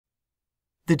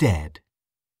The Dead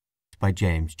by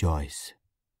James Joyce.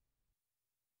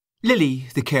 Lily,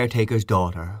 the caretaker's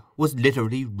daughter, was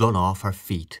literally run off her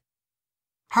feet.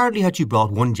 Hardly had she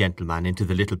brought one gentleman into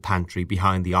the little pantry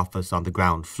behind the office on the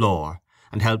ground floor,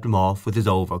 and helped him off with his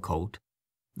overcoat,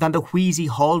 than the wheezy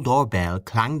hall-door bell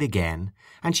clanged again,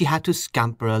 and she had to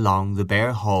scamper along the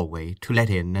bare hallway to let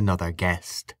in another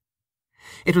guest.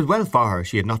 It was well for her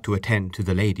she had not to attend to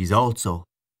the ladies also,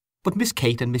 but Miss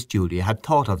Kate and Miss Julia had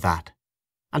thought of that,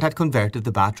 and had converted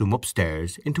the bathroom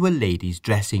upstairs into a ladies'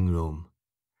 dressing-room.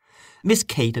 Miss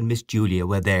Kate and Miss Julia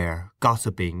were there,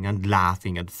 gossiping and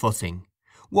laughing and fussing,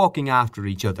 walking after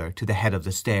each other to the head of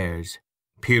the stairs,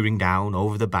 peering down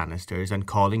over the banisters and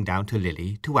calling down to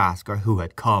Lily to ask her who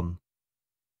had come.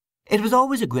 It was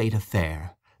always a great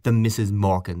affair, the Mrs.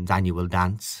 Morkan's annual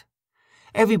dance.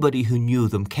 Everybody who knew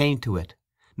them came to it,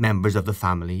 members of the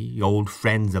family, old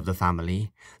friends of the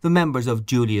family, the members of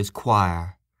Julia's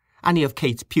choir, any of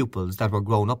Kate's pupils that were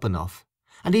grown up enough,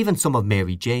 and even some of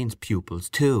Mary Jane's pupils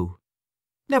too.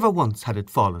 Never once had it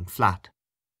fallen flat.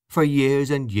 For years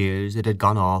and years it had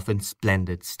gone off in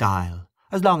splendid style,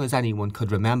 as long as anyone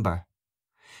could remember.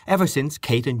 Ever since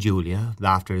Kate and Julia,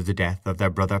 after the death of their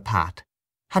brother Pat,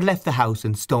 had left the house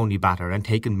in Stoneybatter and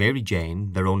taken Mary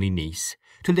Jane, their only niece,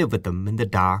 to live with them in the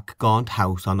dark, gaunt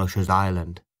house on Usher's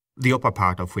Island, the upper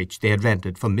part of which they had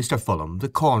rented from Mr. Fulham, the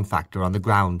corn factor on the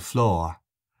ground floor.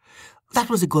 That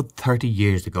was a good 30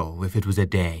 years ago, if it was a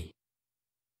day.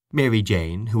 Mary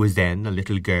Jane, who was then a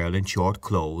little girl in short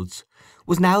clothes,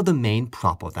 was now the main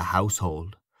prop of the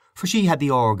household, for she had the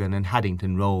organ in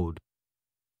Haddington Road.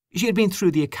 She had been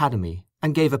through the academy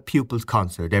and gave a pupils'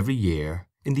 concert every year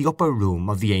in the upper room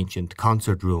of the ancient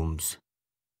concert rooms.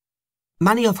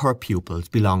 Many of her pupils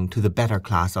belonged to the better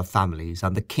class of families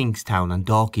on the Kingstown and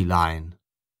Dalkey line.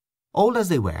 Old as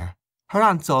they were, her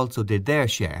aunts also did their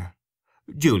share.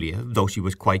 Julia, though she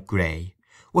was quite grey,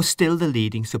 was still the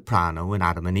leading soprano in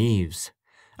Adam and Eve's,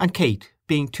 and Kate,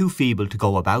 being too feeble to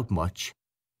go about much,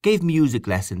 gave music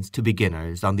lessons to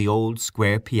beginners on the old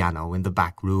square piano in the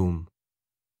back room.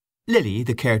 Lily,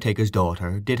 the caretaker's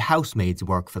daughter, did housemaid's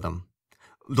work for them.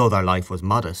 Though their life was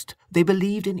modest, they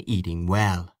believed in eating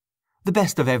well, the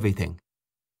best of everything: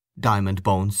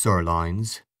 diamond-bone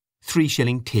sirloins,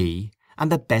 3-shilling tea,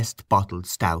 and the best bottled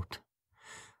stout.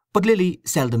 But Lily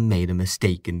seldom made a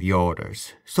mistake in the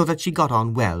orders, so that she got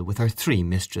on well with her 3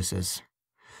 mistresses.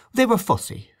 They were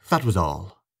fussy, that was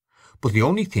all. But the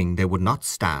only thing they would not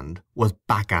stand was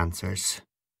back answers.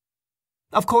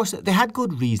 Of course, they had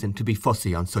good reason to be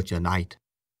fussy on such a night.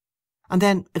 And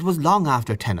then it was long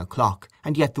after 10 o'clock,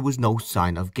 and yet there was no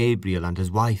sign of Gabriel and his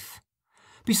wife.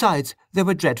 Besides, they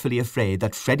were dreadfully afraid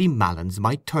that Freddy Malins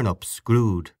might turn up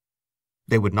screwed.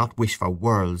 They would not wish for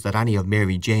worlds that any of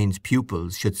Mary Jane's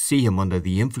pupils should see him under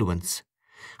the influence,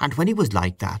 and when he was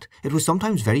like that it was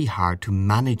sometimes very hard to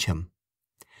manage him.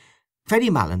 Freddy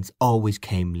Malins always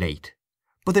came late,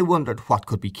 but they wondered what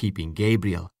could be keeping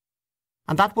Gabriel,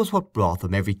 and that was what brought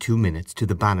them every 2 minutes to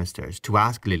the banisters to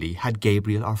ask Lily had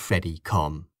Gabriel or Freddy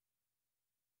come.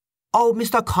 "Oh,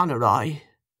 Mr. Conroy,"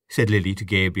 said Lily to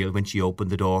Gabriel when she opened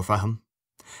the door for him.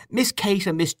 "Miss Kate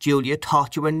and Miss Julia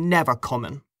thought you were never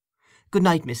coming. Good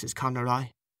night, Mrs. Conroy."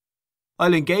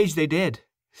 "I'll engage they did,"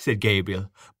 said Gabriel,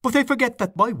 "but they forget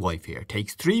that my wife here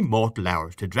takes 3 mortal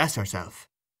hours to dress herself."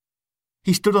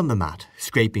 He stood on the mat,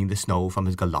 scraping the snow from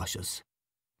his galoshes,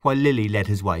 while Lily led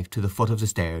his wife to the foot of the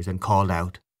stairs and called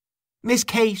out, "Miss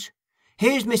Kate,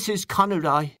 here's Mrs.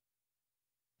 Conroy."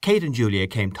 Kate and Julia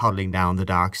came toddling down the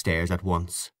dark stairs at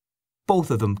once.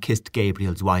 Both of them kissed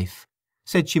Gabriel's wife,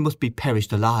 said she must be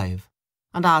perished alive,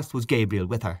 and asked was Gabriel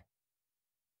with her.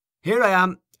 "Here I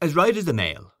am, as right as the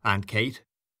mail, Aunt Kate."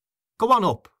 "Go on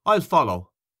up, I'll follow,"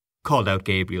 called out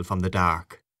Gabriel from the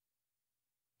dark.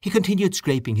 He continued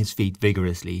scraping his feet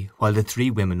vigorously while the 3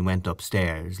 women went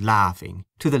upstairs, laughing,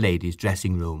 to the ladies'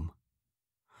 dressing-room.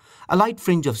 A light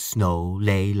fringe of snow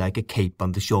lay like a cape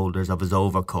on the shoulders of his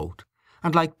overcoat,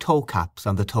 and like toe-caps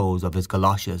on the toes of his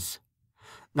galoshes.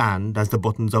 And as the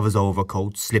buttons of his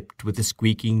overcoat slipped with a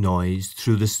squeaking noise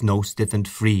through the snow-stiffened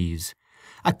frieze,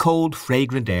 a cold,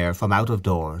 fragrant air from out of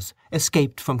doors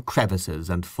escaped from crevices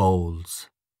and folds.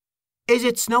 "Is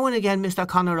it snowing again, Mr.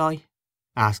 Conroy?"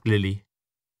 asked Lily.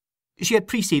 She had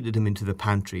preceded him into the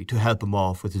pantry to help him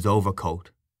off with his overcoat.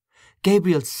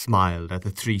 Gabriel smiled at the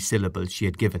 3 syllables she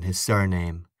had given his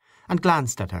surname, and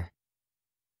glanced at her.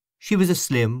 She was a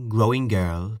slim, growing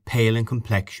girl, pale in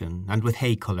complexion and with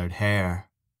hay-coloured hair.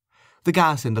 The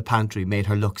gas in the pantry made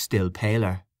her look still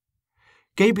paler.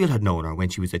 Gabriel had known her when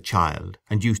she was a child,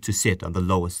 and used to sit on the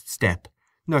lowest step,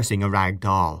 nursing a rag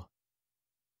doll.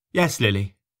 "Yes,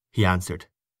 Lily," he answered,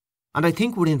 "and I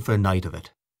think we're in for a night of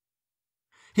it.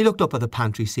 He looked up at the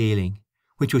pantry ceiling,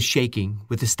 which was shaking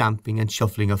with the stamping and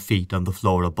shuffling of feet on the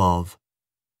floor above,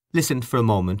 listened for a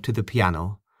moment to the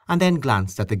piano, and then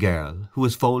glanced at the girl, who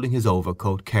was folding his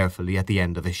overcoat carefully at the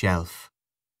end of a shelf.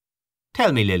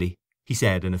 "Tell me, Lily," he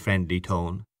said in a friendly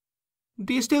tone,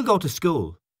 "do you still go to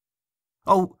school?"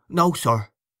 "Oh, no, sir,"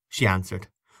 she answered.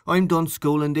 "I'm done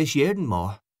schooling this year and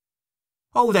more."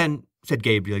 "Oh, then," said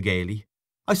Gabriel gaily,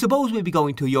 "I suppose we'll be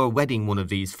going to your wedding one of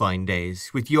these fine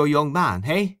days, with your young man,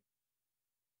 eh?"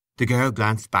 The girl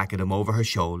glanced back at him over her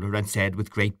shoulder and said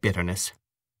with great bitterness,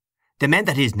 "The men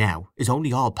that is now is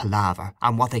only all palaver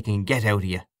and what they can get out of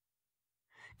you."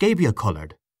 Gabriel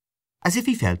coloured, as if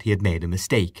he felt he had made a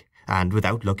mistake, and,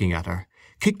 without looking at her,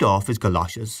 kicked off his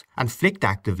goloshes and flicked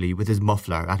actively with his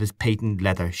muffler at his patent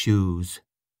leather shoes.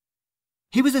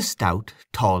 He was a stout,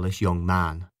 tallish young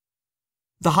man.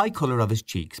 The high colour of his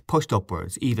cheeks pushed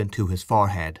upwards even to his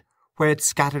forehead, where it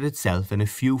scattered itself in a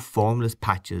few formless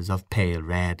patches of pale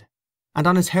red, and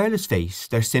on his hairless face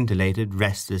there scintillated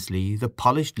restlessly the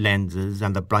polished lenses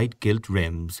and the bright gilt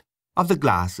rims of the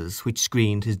glasses which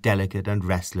screened his delicate and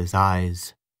restless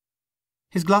eyes.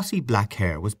 His glossy black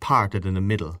hair was parted in the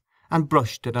middle and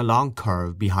brushed in a long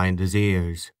curve behind his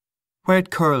ears, where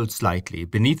it curled slightly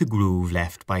beneath a groove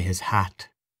left by his hat.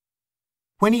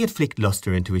 When he had flicked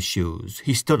lustre into his shoes,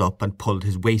 he stood up and pulled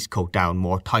his waistcoat down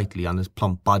more tightly on his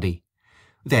plump body.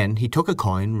 Then he took a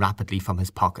coin rapidly from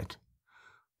his pocket.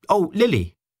 "Oh,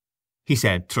 Lily," he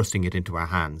said, thrusting it into her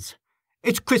hands,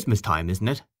 "it's Christmas time, isn't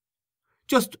it?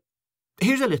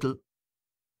 Here's a little—"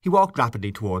 He walked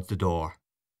rapidly towards the door.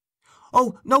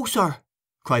 "Oh, no, sir,"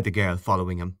 cried the girl,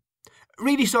 following him.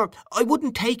 "Really, sir, I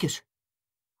wouldn't take it."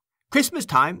 Christmas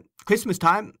time,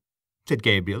 said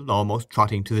Gabriel, almost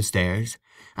trotting to the stairs,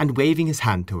 and waving his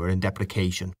hand to her in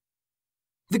deprecation.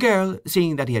 The girl,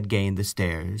 seeing that he had gained the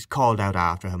stairs, called out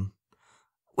after him,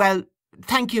 "Well,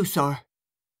 thank you, sir."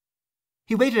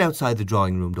 He waited outside the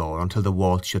drawing-room door until the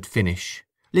waltz should finish,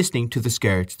 listening to the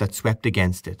skirts that swept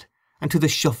against it, and to the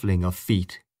shuffling of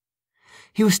feet.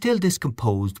 He was still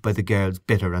discomposed by the girl's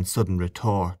bitter and sudden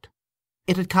retort.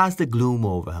 It had cast a gloom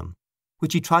over him,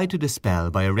 which he tried to dispel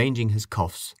by arranging his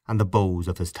cuffs and the bows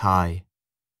of his tie.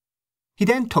 He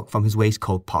then took from his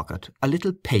waistcoat pocket a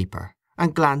little paper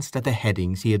and glanced at the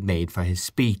headings he had made for his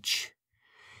speech.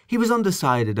 He was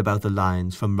undecided about the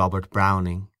lines from Robert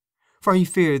Browning, for he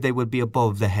feared they would be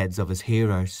above the heads of his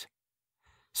hearers.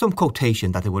 Some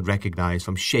quotation that they would recognize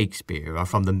from Shakespeare or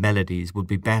from the Melodies would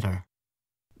be better.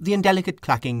 The indelicate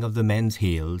clacking of the men's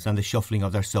heels and the shuffling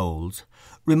of their soles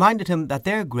reminded him that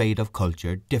their grade of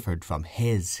culture differed from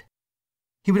his.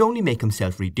 He would only make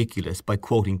himself ridiculous by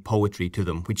quoting poetry to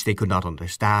them which they could not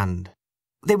understand.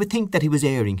 They would think that he was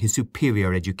airing his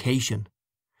superior education.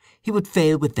 He would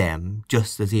fail with them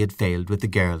just as he had failed with the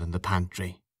girl in the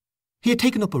pantry. He had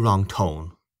taken up a wrong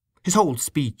tone. His whole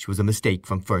speech was a mistake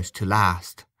from first to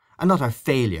last, an utter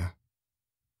failure.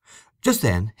 Just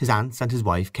then his aunts and his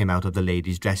wife came out of the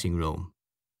ladies' dressing-room.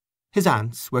 His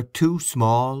aunts were two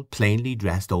small, plainly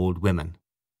dressed old women.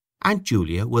 Aunt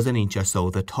Julia was an inch or so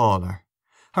the taller.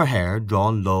 Her hair,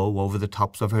 drawn low over the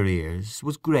tops of her ears,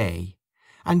 was grey,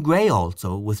 and grey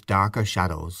also, with darker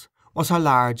shadows, was her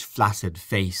large flaccid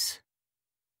face.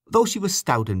 Though she was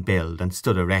stout in build and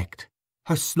stood erect,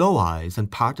 her slow eyes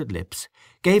and parted lips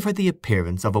gave her the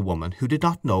appearance of a woman who did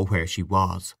not know where she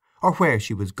was, or where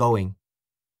she was going.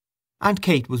 Aunt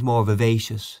Kate was more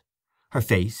vivacious. Her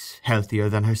face, healthier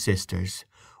than her sister's,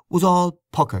 was all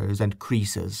puckers and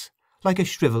creases, like a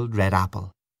shrivelled red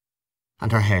apple,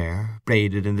 and her hair,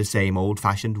 braided in the same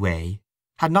old-fashioned way,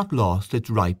 had not lost its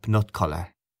ripe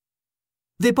nut-colour.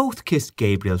 They both kissed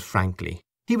Gabriel frankly.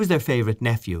 He was their favourite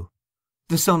nephew,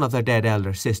 the son of their dead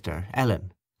elder sister,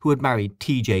 Ellen, who had married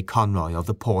T.J. Conroy of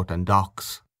the Port and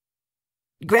Docks.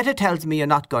 "Gretta tells me you're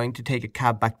not going to take a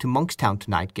cab back to Monkstown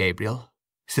tonight, Gabriel,"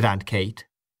 said Aunt Kate.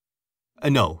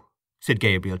 "No," said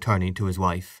Gabriel, turning to his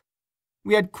wife.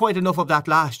 "We had quite enough of that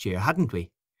last year, hadn't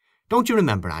we? Don't you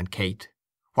remember, Aunt Kate,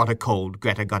 what a cold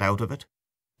Gretta got out of it?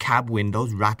 Cab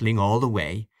windows rattling all the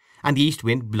way, and the east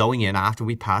wind blowing in after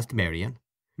we passed Merrion.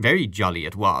 Very jolly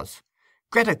it was.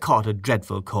 Gretta caught a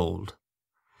dreadful cold."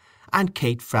 Aunt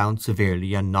Kate frowned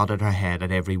severely and nodded her head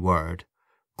at every word.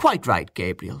 "Quite right,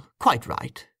 Gabriel, quite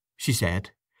right," she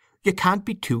said. "You can't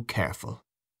be too careful."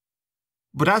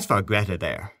 "But as for Gretta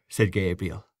there," said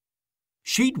Gabriel,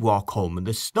 "she'd walk home in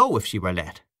the snow if she were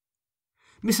let."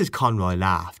 Mrs. Conroy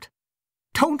laughed.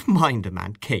 "Don't mind him,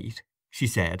 Aunt Kate," she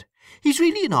said. "He's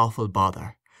really an awful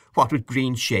bother, what with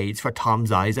green shades for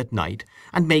Tom's eyes at night,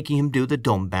 and making him do the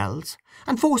dumbbells,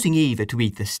 and forcing Eva to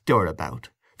eat the stirabout,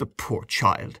 the poor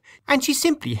child, and she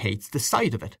simply hates the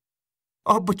sight of it.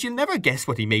 Oh, but you'll never guess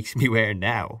what he makes me wear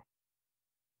now."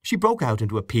 She broke out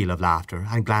into a peal of laughter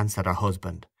and glanced at her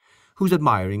husband, whose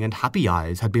admiring and happy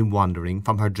eyes had been wandering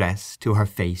from her dress to her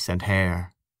face and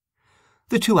hair.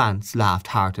 The two aunts laughed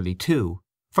heartily too,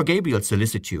 for Gabriel's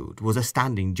solicitude was a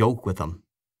standing joke with them.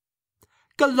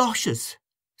 "Galoshes,"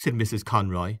 said Mrs.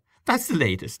 Conroy. "That's the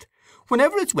latest.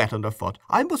 Whenever it's wet underfoot,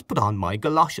 I must put on my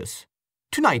galoshes.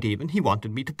 Tonight even he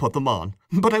wanted me to put them on,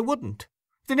 but I wouldn't.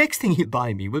 The next thing he'll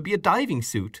buy me will be a diving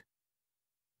suit."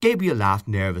 Gabriel laughed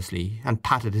nervously and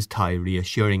patted his tie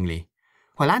reassuringly,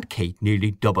 while Aunt Kate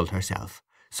nearly doubled herself,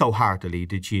 so heartily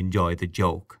did she enjoy the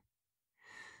joke.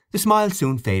 The smile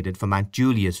soon faded from Aunt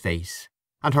Julia's face,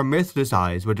 and her mirthless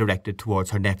eyes were directed towards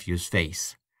her nephew's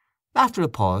face. After a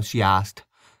pause she asked,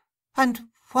 "And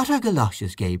what are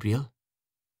galoshes, Gabriel?"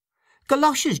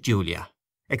 "Galoshes, Julia!"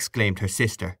 exclaimed her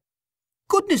sister.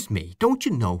 "Goodness me, don't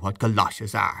you know what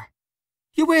galoshes are?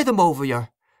 You wear them over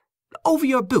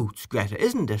your boots, Gretta,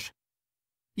 isn't it?"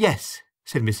 "Yes,"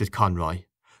 said Mrs. Conroy.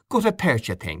 "Gutta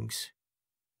percha things.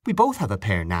 We both have a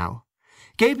pair now.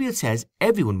 Gabriel says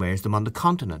everyone wears them on the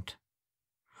continent."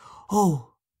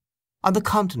 "Oh, on the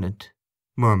continent,"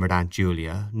 murmured Aunt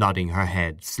Julia, nodding her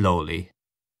head slowly.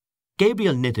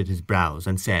 Gabriel knitted his brows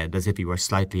and said, as if he were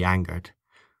slightly angered,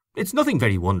 "It's nothing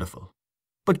very wonderful,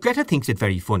 but Gretta thinks it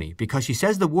very funny because she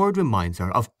says the word reminds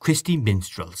her of Christy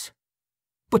minstrels."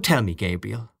 "But tell me,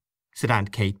 Gabriel," said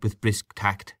Aunt Kate with brisk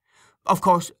tact, "of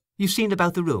course you've seen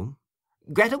about the room?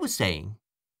 Gretta was saying—"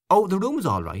 "Oh, the room's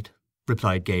all right,"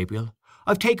 replied Gabriel.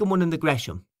 "I've taken one in the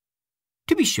Gresham."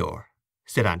 "To be sure,"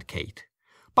 said Aunt Kate.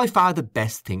 "By far the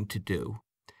best thing to do.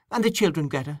 And the children,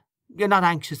 Gretta? You're not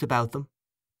anxious about them?"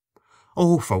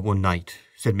 "Oh, for one night,"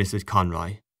 said Mrs.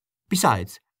 Conroy.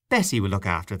 "Besides, Bessie will look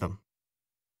after them."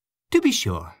 "To be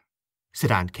sure,"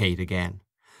 said Aunt Kate again.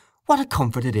 "What a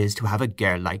comfort it is to have a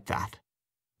girl like that,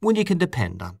 one you can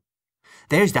depend on.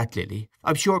 There's that Lily.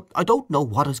 I'm sure I don't know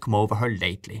what has come over her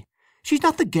lately. She's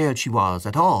not the girl she was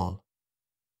at all."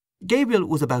 Gabriel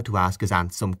was about to ask his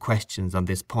aunt some questions on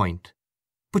this point,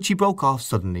 but she broke off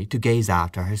suddenly to gaze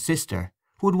after her sister,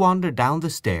 who had wandered down the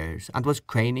stairs and was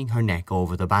craning her neck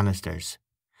over the banisters.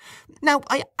 "Now,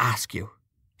 I ask you,"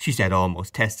 she said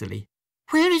almost testily,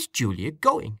 "where is Julia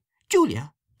going?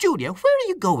 Julia, Julia, where are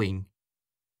you going?"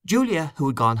 Julia, who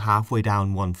had gone halfway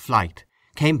down one flight,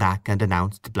 came back and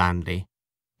announced blandly,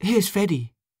 "Here's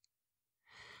Freddy."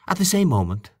 At the same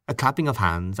moment a clapping of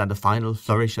hands and a final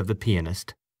flourish of the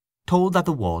pianist told that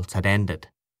the waltz had ended.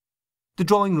 The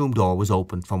drawing-room door was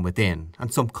opened from within,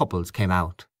 and some couples came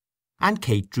out. Aunt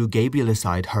Kate drew Gabriel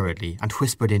aside hurriedly and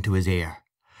whispered into his ear,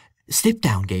 "Slip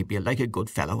down, Gabriel, like a good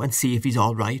fellow, and see if he's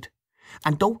all right.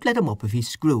 And don't let him up if he's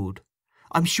screwed.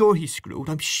 I'm sure he's screwed,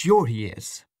 I'm sure he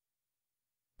is."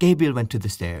 Gabriel went to the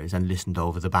stairs and listened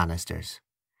over the banisters.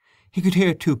 He could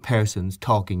hear two persons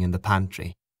talking in the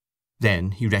pantry.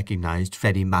 Then he recognized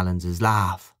Freddy Mallins's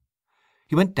laugh.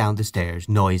 He went down the stairs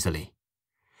noisily.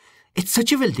 "It's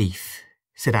such a relief,"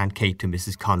 said Aunt Kate to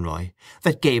Mrs. Conroy,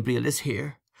 "that Gabriel is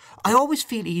here. I always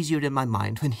feel easier in my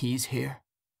mind when he's here.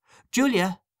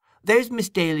 Julia, there's Miss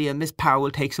Daly and Miss Power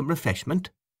will take some refreshment.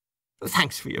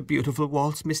 Thanks for your beautiful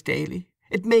waltz, Miss Daly.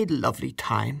 It made lovely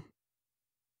time."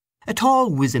 A tall,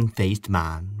 wizen-faced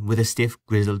man, with a stiff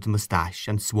grizzled moustache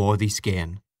and swarthy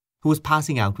skin, who was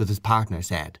passing out with his partner,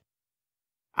 said,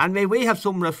 "And may we have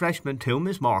some refreshment too,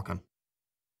 Miss Morkan?"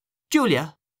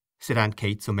 "Julia," said Aunt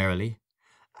Kate summarily,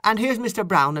 "and here's Mr.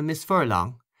 Brown and Miss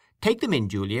Furlong. Take them in,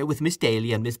 Julia, with Miss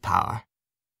Daly and Miss Power."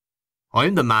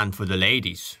 "I'm the man for the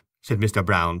ladies," said Mr.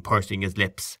 Brown, pursing his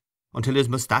lips, until his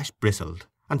moustache bristled,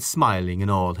 and smiling in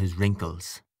all his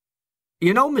wrinkles.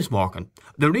 "You know, Miss Morkan,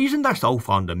 the reason they're so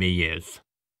fond of me is—"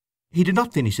 He did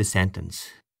not finish his sentence,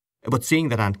 but seeing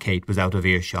that Aunt Kate was out of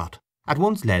earshot, at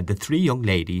once led the three young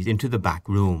ladies into the back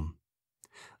room.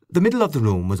 The middle of the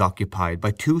room was occupied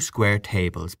by two square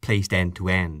tables placed end to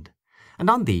end, and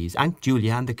on these Aunt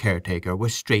Julia and the caretaker were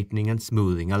straightening and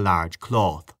smoothing a large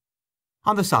cloth.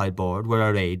 On the sideboard were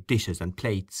arrayed dishes and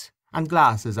plates, and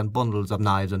glasses and bundles of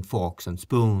knives and forks and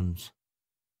spoons.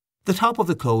 The top of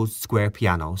the closed square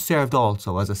piano served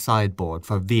also as a sideboard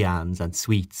for viands and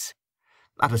sweets.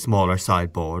 At a smaller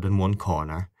sideboard in one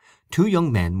corner, two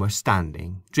young men were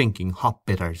standing, drinking hop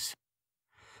bitters.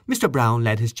 Mr. Brown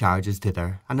led his charges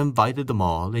thither and invited them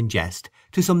all, in jest,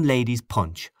 to some ladies'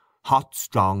 punch, hot,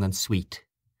 strong, and sweet.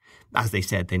 As they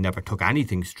said they never took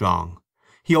anything strong,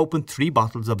 he opened 3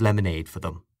 bottles of lemonade for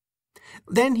them.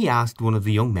 Then he asked one of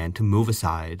the young men to move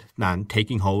aside, and,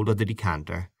 taking hold of the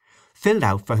decanter, filled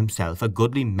out for himself a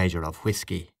goodly measure of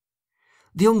whisky.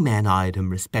 The young men eyed him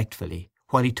respectfully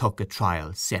while he took a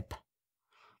trial sip.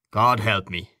 "God help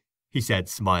me," he said,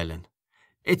 smiling.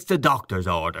 It's the doctor's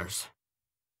orders."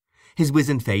 His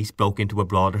wizened face broke into a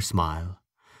broader smile,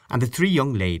 and the three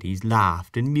young ladies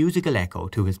laughed in musical echo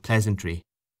to his pleasantry,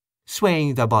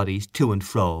 swaying their bodies to and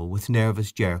fro with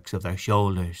nervous jerks of their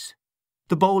shoulders.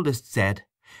 The boldest said,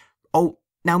 "Oh,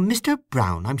 now, Mr.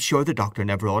 Brown, I'm sure the doctor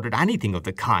never ordered anything of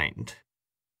the kind."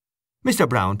 Mr.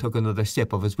 Brown took another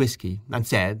sip of his whisky and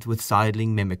said, with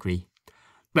sidling mimicry,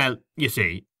 "Well, you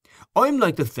see, I'm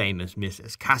like the famous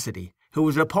Mrs. Cassidy, who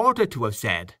was reported to have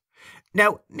said,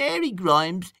 'Now, Mary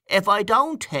Grimes, if I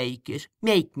don't take it,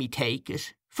 make me take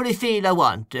it, for I feel I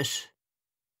want it.'"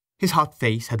 His hot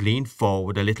face had leaned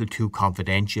forward a little too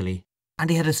confidentially, and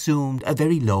he had assumed a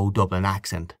very low Dublin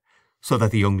accent, so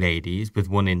that the young ladies, with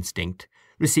one instinct,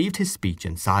 received his speech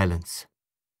in silence.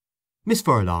 Miss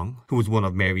Furlong, who was one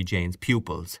of Mary Jane's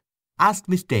pupils, asked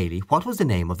Miss Daly what was the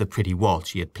name of the pretty waltz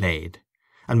she had played,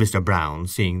 and Mr. Brown,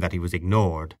 seeing that he was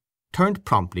ignored, turned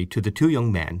promptly to the two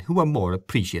young men who were more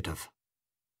appreciative.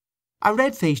 A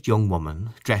red-faced young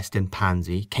woman, dressed in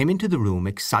pansy, came into the room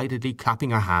excitedly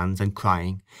clapping her hands and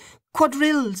crying,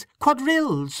 "Quadrilles!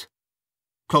 Quadrilles!"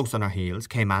 Close on her heels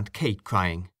came Aunt Kate,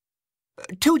 crying,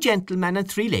 "Two gentlemen and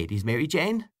three ladies, Mary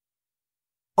Jane."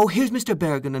 "Oh, here's Mr.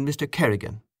 Bergan and Mr.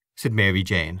 Kerrigan," said Mary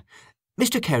Jane.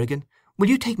 "Mr. Kerrigan, will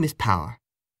you take Miss Power?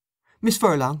 Miss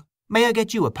Furlong, may I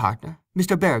get you a partner,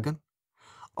 Mr. Bergan?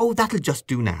 Oh, that'll just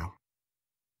do now."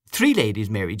 "Three ladies,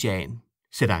 Mary Jane,"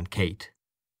 said Aunt Kate.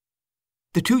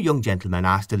 The two young gentlemen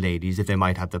asked the ladies if they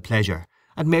might have the pleasure,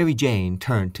 and Mary Jane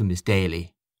turned to Miss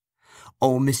Daly.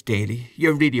 "Oh, Miss Daly,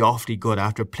 you're really awfully good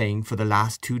after playing for the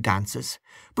last two dances,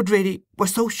 but really we're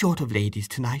so short of ladies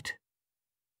tonight."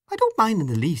 "I don't mind in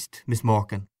the least, Miss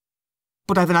Morkan.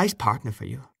 But I've a nice partner for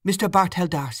you, Mr. Bartell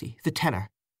Darcy, the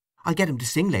tenor. I'll get him to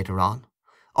sing later on.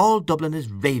 All Dublin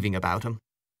is raving about him."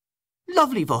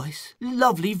 "Lovely voice,"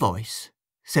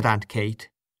 said Aunt Kate.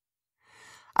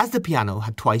 As the piano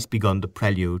had twice begun the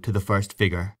prelude to the first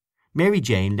figure, Mary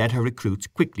Jane led her recruits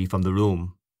quickly from the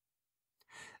room.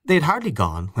 They had hardly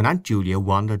gone when Aunt Julia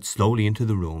wandered slowly into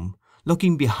the room,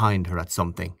 looking behind her at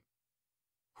something.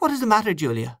 "What is the matter,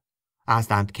 Julia?"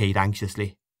 asked Aunt Kate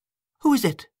anxiously. "Who is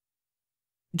it?"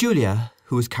 Julia,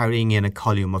 who was carrying in a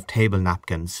column of table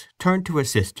napkins, turned to her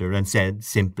sister and said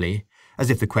simply, as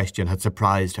if the question had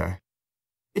surprised her,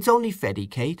 "It's only Freddy,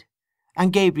 Kate,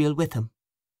 and Gabriel with him."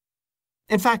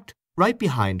 In fact, right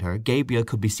behind her Gabriel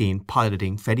could be seen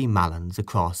piloting Freddy Malins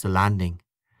across the landing.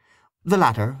 The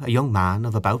latter, a young man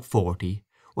of about 40,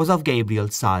 was of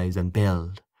Gabriel's size and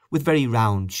build, with very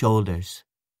round shoulders.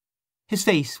 His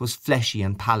face was fleshy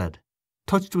and pallid,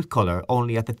 touched with colour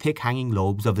only at the thick hanging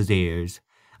lobes of his ears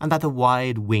and at the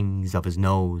wide wings of his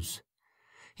nose.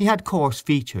 He had coarse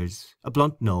features, a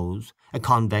blunt nose, a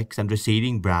convex and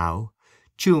receding brow,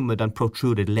 tumid and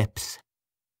protruded lips.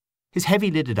 His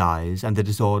heavy-lidded eyes and the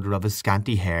disorder of his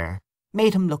scanty hair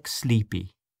made him look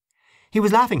sleepy. He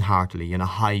was laughing heartily in a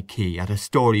high key at a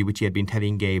story which he had been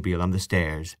telling Gabriel on the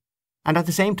stairs, and at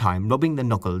the same time rubbing the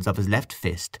knuckles of his left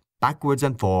fist backwards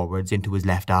and forwards into his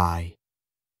left eye.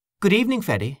 "Good evening,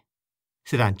 Freddy,"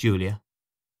 said Aunt Julia.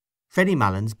 Freddy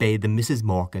Malins bade the Misses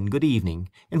Morkan good evening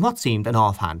in what seemed an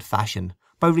offhand fashion,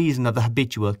 by reason of the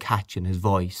habitual catch in his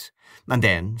voice, and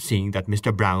then, seeing that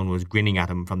Mr. Brown was grinning at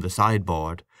him from the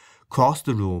sideboard, crossed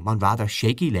the room on rather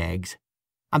shaky legs,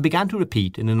 and began to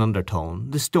repeat in an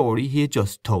undertone the story he had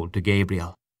just told to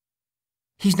Gabriel.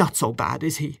 "He's not so bad,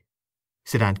 is he?"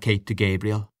 said Aunt Kate to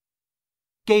Gabriel.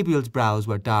 Gabriel's brows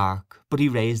were dark, but he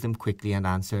raised them quickly and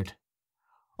answered,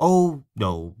 "Oh,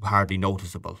 no, hardly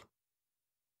noticeable."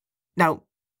 "Now,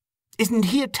 isn't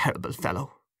he a terrible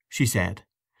fellow?" she said.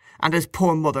 "And his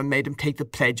poor mother made him take the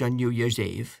pledge on New Year's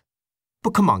Eve.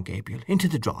 But come on, Gabriel, into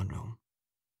the drawing-room."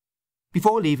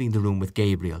 Before leaving the room with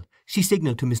Gabriel, she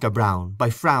signalled to Mr. Brown by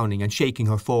frowning and shaking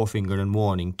her forefinger in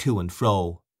warning to and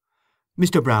fro.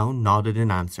 Mr. Brown nodded in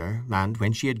answer, and,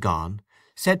 when she had gone,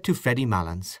 said to Freddy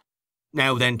Malins,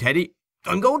 "Now then, Teddy,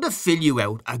 I'm going to fill you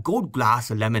out a good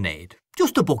glass of lemonade,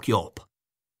 just to buck you up."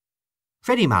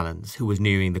 Freddy Malins, who was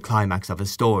nearing the climax of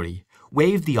his story,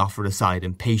 waved the offer aside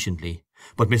impatiently,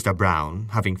 but Mr. Brown,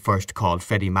 having first called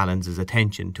Freddy Malins's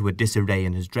attention to a disarray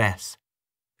in his dress,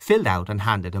 filled out and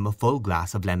handed him a full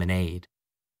glass of lemonade.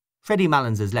 Freddy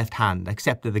Malins's left hand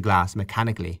accepted the glass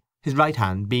mechanically, his right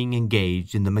hand being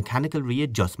engaged in the mechanical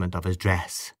readjustment of his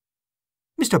dress.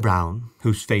 Mr. Brown,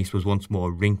 whose face was once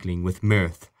more wrinkling with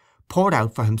mirth, poured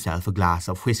out for himself a glass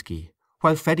of whisky,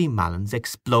 while Freddy Malins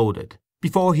exploded,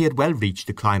 before he had well reached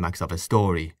the climax of his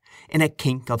story, in a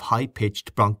kink of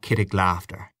high-pitched bronchitic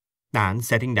laughter, and,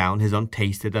 setting down his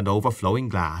untasted and overflowing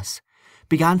glass,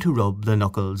 began to rub the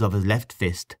knuckles of his left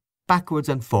fist backwards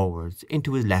and forwards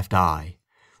into his left eye,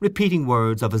 repeating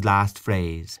words of his last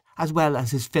phrase, as well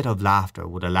as his fit of laughter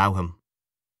would allow him.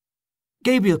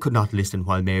 Gabriel could not listen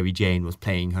while Mary Jane was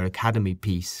playing her academy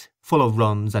piece, full of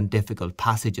runs and difficult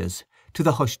passages, to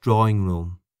the hushed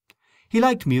drawing-room. He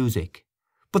liked music,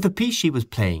 but the piece she was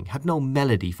playing had no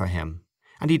melody for him,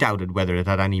 and he doubted whether it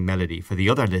had any melody for the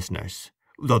other listeners,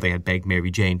 though they had begged Mary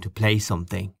Jane to play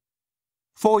something.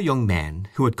 4 young men,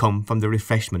 who had come from the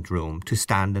refreshment-room to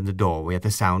stand in the doorway at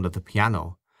the sound of the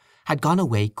piano, had gone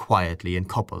away quietly in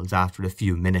couples after a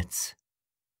few minutes.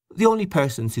 The only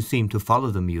persons who seemed to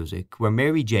follow the music were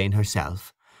Mary Jane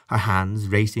herself, her hands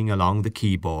racing along the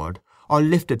keyboard, or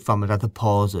lifted from it at the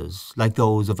pauses, like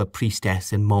those of a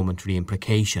priestess in momentary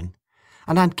imprecation,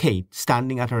 and Aunt Kate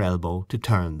standing at her elbow to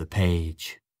turn the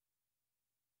page.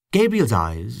 Gabriel's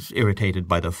eyes, irritated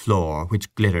by the floor,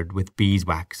 which glittered with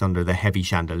beeswax under the heavy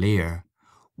chandelier,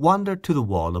 wandered to the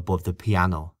wall above the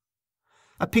piano.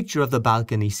 A picture of the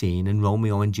balcony scene in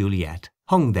Romeo and Juliet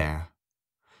hung there,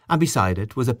 and beside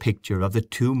it was a picture of the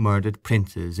 2 murdered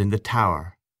princes in the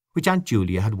tower, which Aunt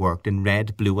Julia had worked in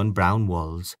red, blue and brown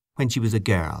wools when she was a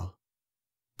girl.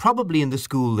 Probably in the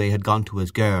school they had gone to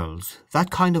as girls,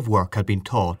 that kind of work had been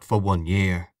taught for 1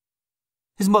 year.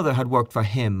 His mother had worked for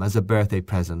him as a birthday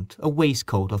present a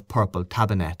waistcoat of purple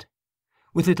tabinet,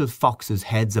 with little foxes'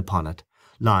 heads upon it,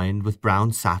 lined with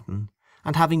brown satin,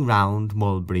 and having round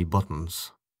mulberry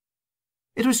buttons.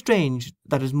 It was strange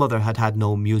that his mother had had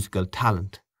no musical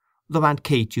talent, though Aunt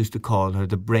Kate used to call her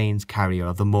the brains-carrier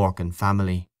of the Morkan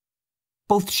family.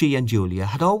 Both she and Julia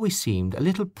had always seemed a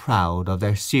little proud of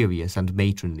their serious and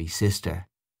matronly sister.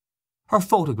 Her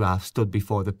photograph stood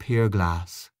before the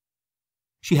pier-glass.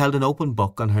 She held an open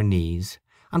book on her knees,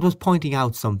 and was pointing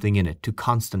out something in it to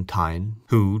Constantine,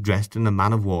 who, dressed in a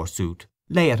man-of-war suit,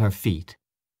 lay at her feet.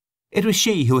 It was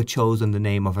she who had chosen the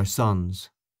name of her sons,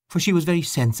 for she was very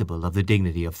sensible of the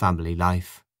dignity of family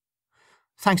life.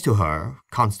 Thanks to her,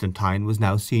 Constantine was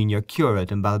now senior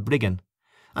curate in Balbriggan,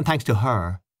 and thanks to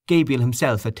her, Gabriel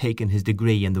himself had taken his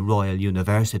degree in the Royal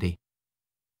University.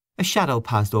 A shadow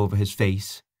passed over his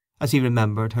face as he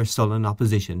remembered her sullen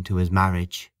opposition to his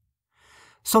marriage.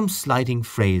 Some slighting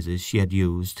phrases she had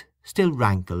used still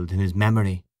rankled in his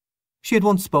memory. She had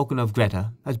once spoken of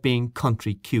Gretta as being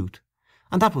country cute,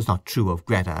 and that was not true of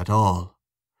Gretta at all.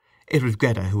 It was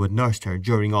Gretta who had nursed her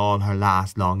during all her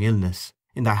last long illness,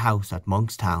 in their house at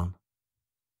Monkstown.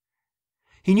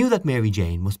 He knew that Mary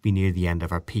Jane must be near the end of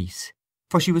her piece,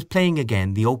 for she was playing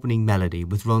again the opening melody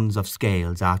with runs of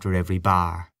scales after every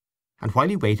bar, and while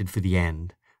he waited for the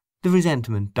end, the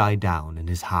resentment died down in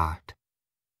his heart.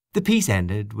 The piece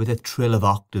ended with a trill of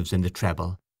octaves in the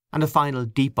treble, and a final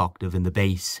deep octave in the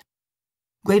bass.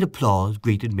 Great applause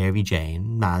greeted Mary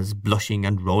Jane as, blushing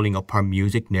and rolling up her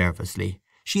music nervously,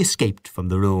 she escaped from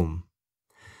the room.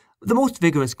 The most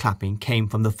vigorous clapping came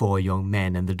from the 4 young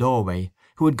men in the doorway,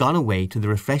 who had gone away to the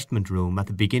refreshment-room at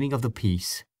the beginning of the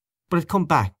piece, but had come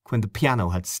back when the piano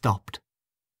had stopped.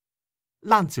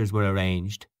 Lancers were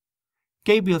arranged.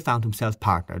 Gabriel found himself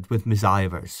partnered with Miss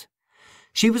Ivors.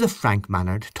 She was a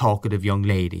frank-mannered, talkative young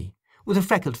lady, with a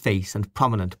freckled face and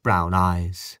prominent brown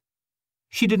eyes.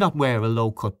 She did not wear a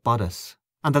low-cut bodice,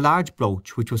 and the large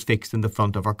brooch which was fixed in the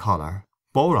front of her collar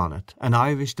bore on it an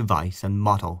Irish device and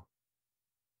motto.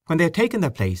 When they had taken their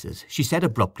places, she said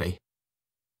abruptly,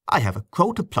 "I have a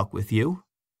crow to pluck with you."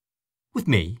 "With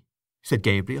me?" said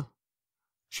Gabriel.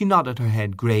 She nodded her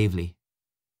head gravely.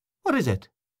 "What is it?"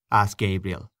 asked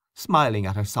Gabriel, smiling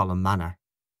at her solemn manner.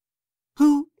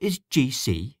 "Who is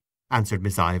G.C.?" answered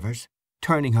Miss Ivors,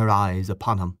 turning her eyes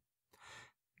upon him.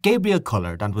 Gabriel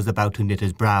coloured and was about to knit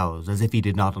his brows, as if he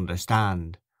did not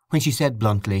understand, when she said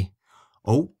bluntly,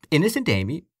 "Oh, innocent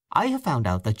Amy, I have found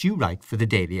out that you write for the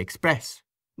Daily Express.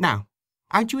 Now,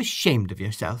 aren't you ashamed of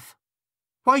yourself?"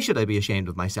 "Why should I be ashamed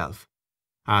of myself?"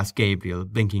 asked Gabriel,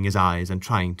 blinking his eyes and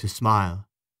trying to smile.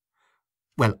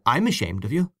 "Well, I'm ashamed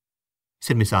of you,"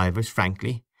 said Miss Ivors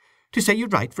frankly. "To say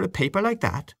you'd write for a paper like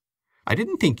that. I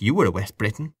didn't think you were a West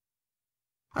Briton."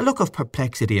 A look of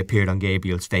perplexity appeared on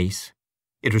Gabriel's face.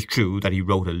 It was true that he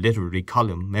wrote a literary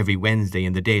column every Wednesday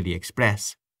in the Daily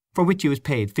Express, for which he was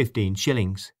paid 15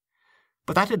 shillings,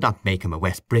 but that did not make him a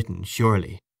West Briton,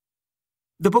 surely.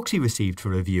 The books he received for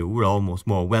review were almost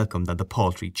more welcome than the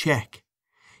paltry cheque.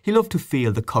 He loved to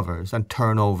feel the covers and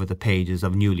turn over the pages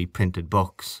of newly printed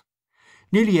books.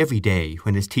 Nearly every day,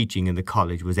 when his teaching in the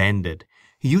college was ended,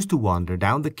 he used to wander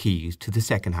down the quays to the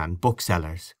second-hand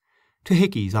booksellers, to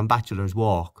Hickey's on Bachelor's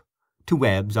Walk, to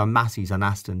Webb's or Massey's on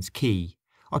Aston's Quay,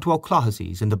 or to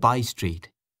O'Clohissey's in the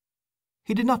by-street.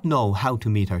 He did not know how to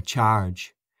meet her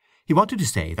charge. He wanted to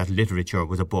say that literature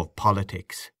was above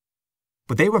politics.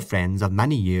 But they were friends of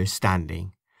many years'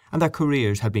 standing, and their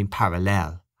careers had been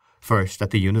parallel, first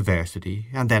at the university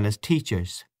and then as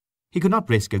teachers. He could not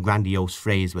risk a grandiose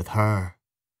phrase with her.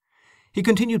 He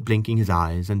continued blinking his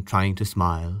eyes and trying to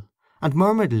smile, and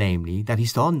murmured lamely that he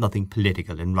saw nothing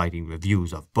political in writing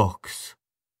reviews of books.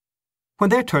 When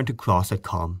their turn to cross had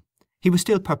come, he was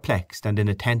still perplexed and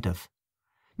inattentive.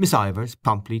 Miss Ivors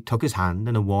promptly took his hand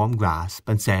in a warm grasp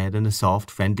and said in a soft,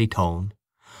 friendly tone,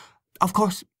 "Of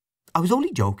course, I was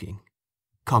only joking.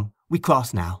 Come, we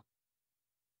cross now."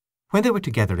 When they were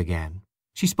together again,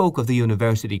 she spoke of the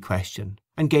university question,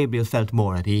 and Gabriel felt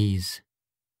more at ease.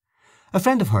 A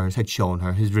friend of hers had shown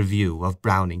her his review of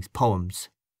Browning's poems.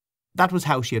 That was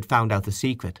how she had found out the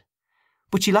secret,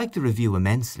 but she liked the review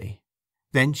immensely.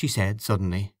 Then she said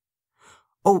suddenly,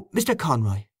 "Oh, Mr.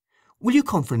 Conroy, will you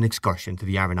come for an excursion to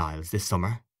the Aran Isles this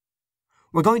summer?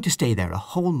 We're going to stay there a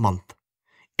whole month.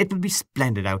 It will be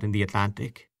splendid out in the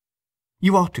Atlantic.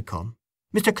 You ought to come.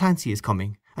 Mr. Clancy is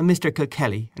coming, and Mr.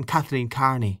 Kilkelly, and Kathleen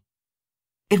Carney.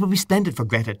 It would be splendid for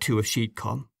Gretta too if she'd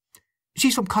come.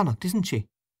 She's from Connacht, isn't she?"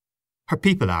 "Her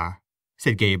people are,"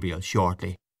 said Gabriel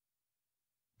shortly.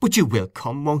 "But you will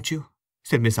come, won't you?"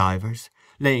 said Miss Ivors,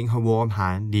 laying her warm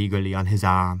hand eagerly on his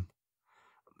arm.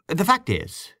 "The fact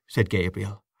is," said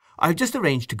Gabriel, "I've just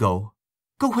arranged to go—"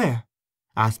 "Go where?"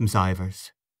 asked Miss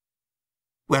Ivors.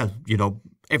 "Well, you know,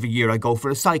 every year I go for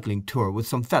a cycling tour with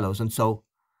some fellows, and so—"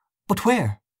 "But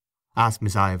where?" asked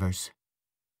Miss Ivors.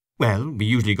 "Well, we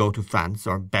usually go to France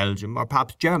or Belgium or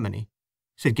perhaps Germany,"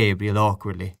 said Gabriel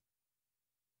awkwardly.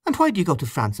 "And why do you go to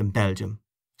France and Belgium,"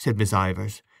 said Miss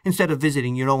Ivors, "instead of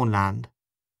visiting your own land?"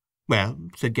 "Well,"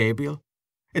 said Gabriel,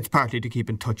 "it's partly to keep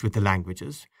in touch with the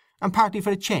languages, and partly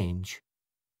for a change."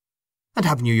 "And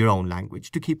haven't you your own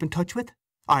language to keep in touch with?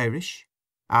 Irish?"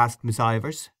 asked Miss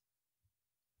Ivors.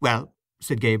 "Well,"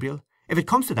 said Gabriel, "if it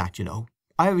comes to that, you know,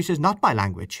 Irish is not my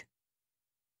language."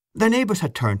 Their neighbours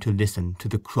had turned to listen to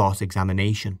the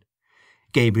cross-examination.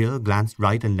 Gabriel glanced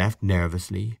right and left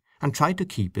nervously, and tried to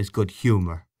keep his good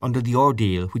humour under the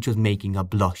ordeal which was making a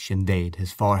blush invade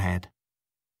his forehead.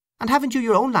 "And haven't you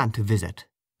your own land to visit,"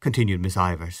 continued Miss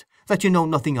Ivors, "that you know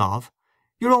nothing of?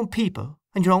 Your own people,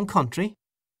 and your own country?"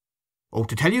 "Oh,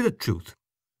 to tell you the truth,"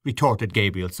 retorted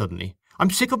Gabriel suddenly, "I'm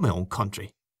sick of my own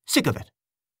country. Sick of it."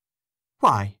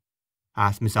 "Why?"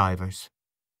 asked Miss Ivors.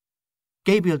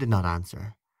 Gabriel did not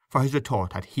answer, for his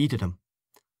retort had heated him.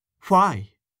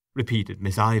 "Why?" repeated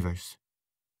Miss Ivors.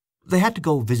 They had to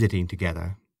go visiting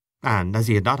together, and as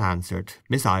he had not answered,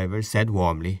 Miss Ivors said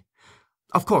warmly,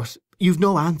 "Of course you've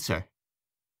no answer."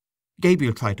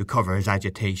 Gabriel tried to cover his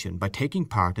agitation by taking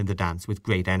part in the dance with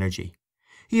great energy.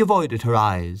 He avoided her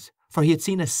eyes, for he had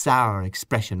seen a sour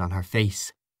expression on her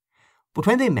face. But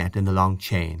when they met in the long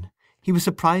chain, he was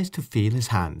surprised to feel his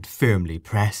hand firmly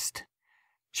pressed.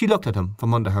 She looked at him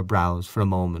from under her brows for a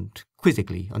moment,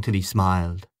 quizzically, until he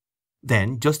smiled.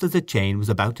 Then, just as the chain was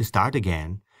about to start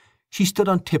again, she stood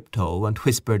on tiptoe and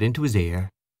whispered into his ear,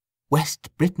 "West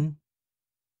Britain."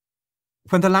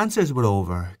 When the Lancers were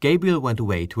over, Gabriel went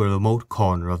away to a remote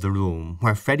corner of the room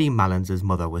where Freddy Mallins's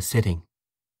mother was sitting.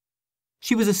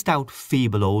 She was a stout,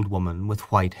 feeble old woman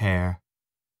with white hair.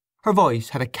 Her voice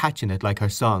had a catch in it like her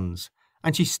son's,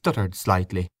 and she stuttered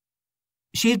slightly.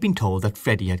 She had been told that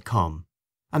Freddy had come,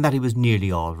 and that he was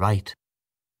nearly all right.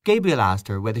 Gabriel asked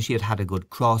her whether she had had a good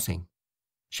crossing.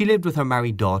 She lived with her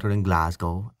married daughter in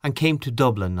Glasgow, and came to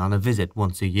Dublin on a visit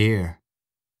once a year.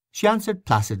 She answered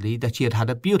placidly that she had had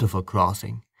a beautiful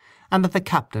crossing, and that the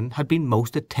captain had been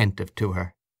most attentive to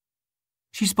her.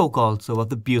 She spoke also of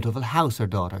the beautiful house her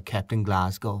daughter kept in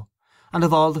Glasgow, and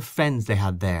of all the friends they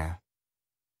had there.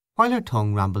 While her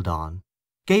tongue rambled on,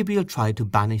 Gabriel tried to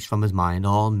banish from his mind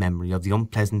all memory of the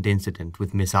unpleasant incident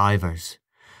with Miss Ivors.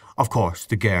 Of course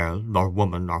the girl, or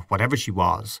woman, or whatever she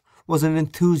was an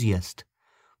enthusiast,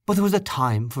 but there was a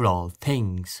time for all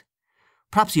things.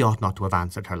 Perhaps he ought not to have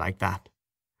answered her like that.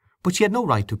 But she had no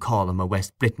right to call him a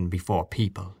West Briton before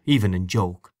people, even in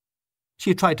joke. She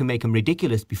had tried to make him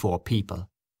ridiculous before people,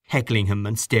 heckling him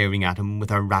and staring at him with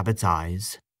her rabbit's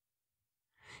eyes.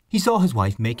 He saw his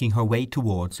wife making her way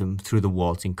towards him through the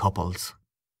waltzing couples.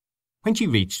 When she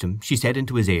reached him, she said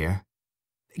into his ear,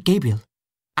 "Gabriel,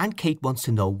 Aunt Kate wants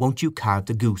to know, won't you carve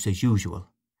the goose as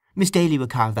usual? Miss Daly will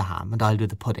carve the ham, and I'll do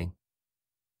the pudding."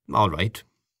 "All right,"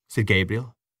 said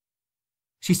Gabriel.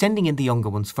 "She's sending in the younger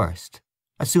ones first,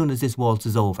 as soon as this waltz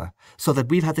is over, so that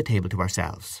we'll have the table to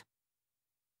ourselves."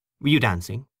 "Were you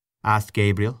dancing?" asked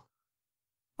Gabriel.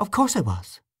 "Of course I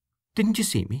was. Didn't you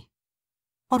see me?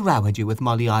 What row had you with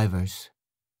Molly Ivors?"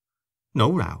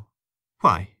 "No row.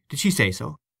 Why, did she say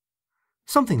so?"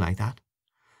 "Something like that.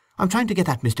 I'm trying to get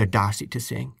that Mr. Darcy to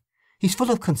sing. He's full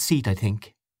of conceit, I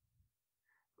think."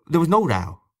 "There was no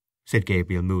row," said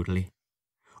Gabriel moodily.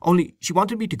 "Only she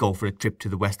wanted me to go for a trip to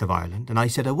the west of Ireland, and I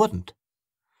said I wouldn't."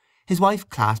 His wife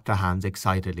clasped her hands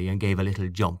excitedly and gave a little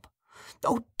jump.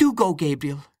 "Oh, do go,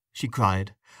 Gabriel!" she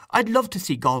cried. "I'd love to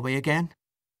see Galway again."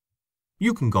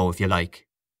 "You can go if you like,"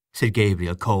 said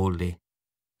Gabriel coldly.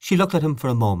 She looked at him for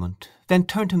a moment, then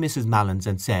turned to Mrs. Malins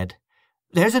and said,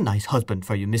 "There's a nice husband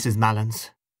for you, Mrs.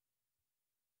 Malins."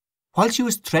 While she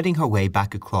was threading her way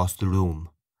back across the room,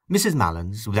 Mrs.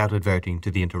 Malins, without adverting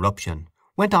to the interruption,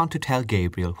 went on to tell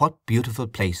Gabriel what beautiful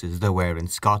places there were in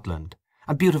Scotland,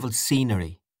 and beautiful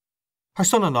scenery. Her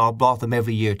son-in-law brought them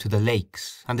every year to the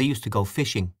lakes, and they used to go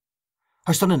fishing.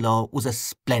 Her son-in-law was a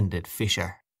splendid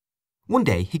fisher. One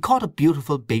day he caught a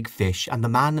beautiful big fish, and the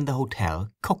man in the hotel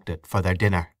cooked it for their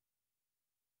dinner.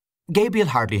 Gabriel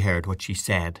hardly heard what she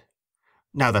said.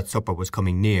 Now that supper was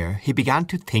coming near, he began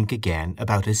to think again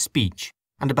about his speech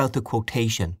and about the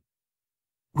quotation.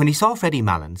 When he saw Freddy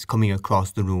Malins coming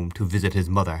across the room to visit his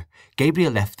mother,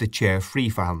 Gabriel left the chair free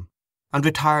for him and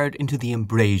retired into the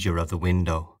embrasure of the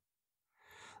window.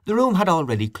 The room had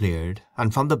already cleared,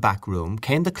 and from the back room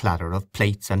came the clatter of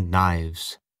plates and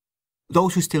knives.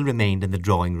 Those who still remained in the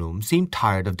drawing-room seemed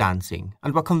tired of dancing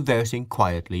and were conversing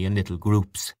quietly in little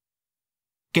groups.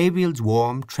 Gabriel's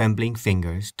warm, trembling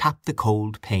fingers tapped the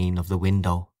cold pane of the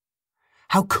window.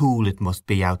 How cool it must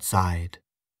be outside!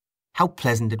 How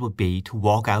pleasant it would be to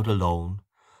walk out alone,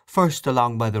 first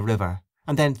along by the river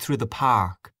and then through the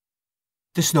park.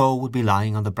 The snow would be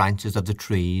lying on the branches of the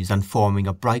trees and forming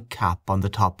a bright cap on the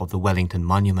top of the Wellington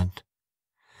Monument.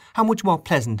 How much more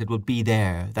pleasant it would be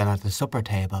there than at the supper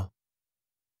table!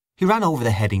 He ran over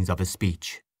the headings of his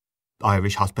speech: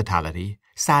 Irish hospitality,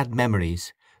 sad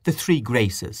memories, the three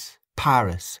graces,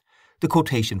 Paris, the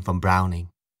quotation from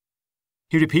Browning.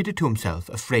 He repeated to himself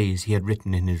a phrase he had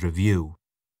written in his review: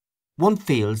 "One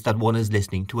feels that one is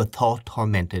listening to a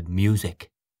thought-tormented music."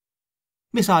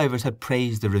 Miss Ivors had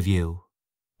praised the review.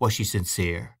 Was she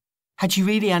sincere? Had she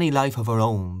really any life of her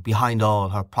own behind all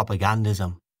her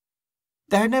propagandism?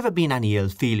 There had never been any ill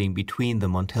feeling between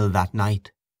them until that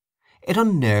night. It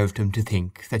unnerved him to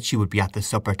think that she would be at the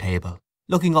supper table,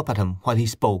 looking up at him while he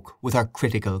spoke with her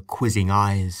critical, quizzing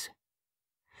eyes.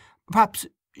 Perhaps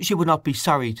she would not be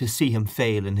sorry to see him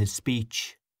fail in his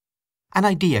speech. An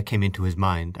idea came into his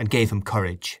mind and gave him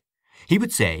courage. He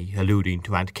would say, alluding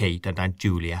to Aunt Kate and Aunt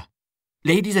Julia,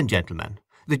 "Ladies and gentlemen,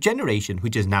 the generation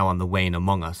which is now on the wane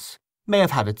among us may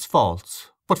have had its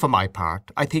faults, but for my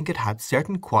part I think it had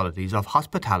certain qualities of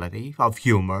hospitality, of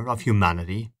humour, of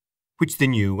humanity, which the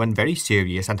new and very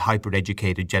serious and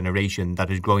hyper-educated generation that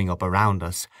is growing up around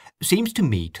us seems to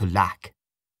me to lack."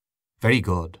 Very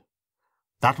good.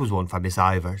 That was one for Miss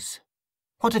Ivors.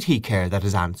 What did he care that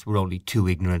his aunts were only two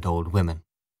ignorant old women?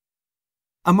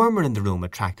 A murmur in the room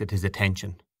attracted his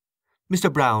attention.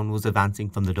 Mr. Brown was advancing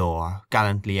from the door,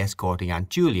 gallantly escorting Aunt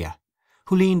Julia,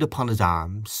 who leaned upon his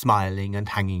arm, smiling and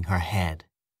hanging her head.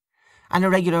 An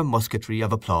irregular musketry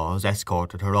of applause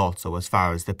escorted her also as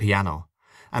far as the piano,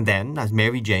 and then, as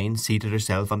Mary Jane seated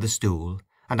herself on the stool,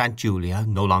 and Aunt Julia,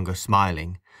 no longer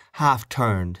smiling, half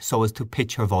turned so as to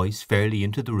pitch her voice fairly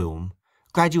into the room,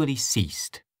 gradually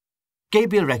ceased.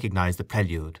 Gabriel recognized the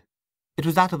prelude. It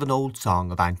was that of an old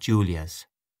song of Aunt Julia's,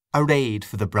 "Arrayed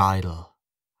for the Bridal."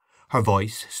 Her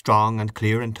voice, strong and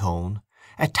clear in tone,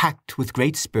 attacked with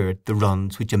great spirit the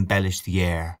runs which embellished the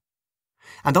air.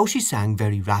 And though she sang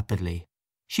very rapidly,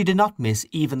 she did not miss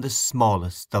even the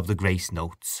smallest of the grace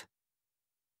notes.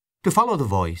 To follow the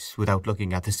voice, without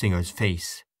looking at the singer's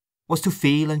face, was to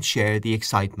feel and share the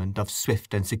excitement of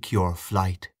swift and secure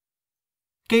flight.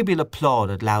 Gabriel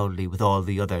applauded loudly with all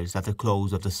the others at the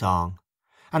close of the song,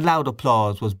 and loud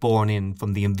applause was borne in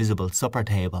from the invisible supper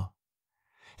table.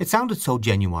 It sounded so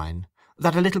genuine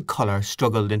that a little colour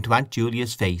struggled into Aunt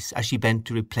Julia's face as she bent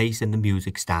to replace in the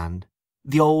music-stand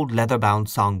the old leather-bound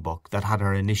songbook that had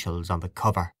her initials on the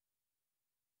cover.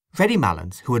 Freddy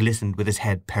Malins, who had listened with his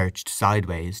head perched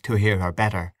sideways to hear her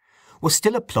better, was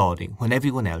still applauding when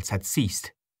everyone else had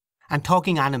ceased, and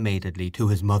talking animatedly to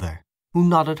his mother, who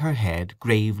nodded her head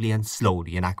gravely and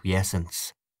slowly in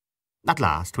acquiescence. At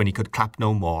last, when he could clap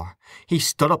no more, he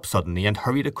stood up suddenly and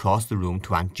hurried across the room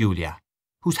to Aunt Julia,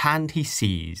 whose hand he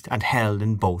seized and held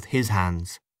in both his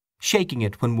hands, shaking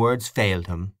it when words failed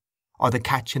him, or the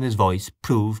catch in his voice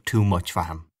proved too much for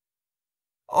him.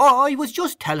 "Oh, I was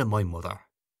just telling my mother,"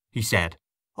 he said.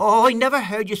 "Oh, I never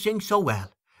heard you sing so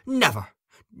well. Never.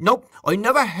 Nope, I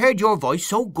never heard your voice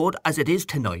so good as it is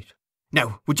tonight.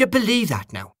 Now, would you believe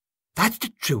that now? That's the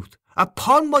truth.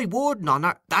 Upon my word and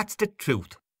honour, that's the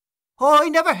truth. Oh, I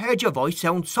never heard your voice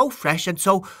sound so fresh and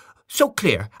so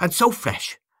clear and so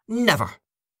fresh. Never."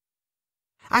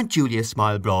 Aunt Julia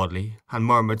smiled broadly and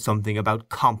murmured something about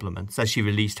compliments as she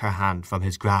released her hand from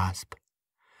his grasp.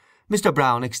 Mr.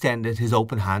 Brown extended his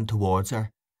open hand towards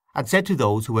her, and said to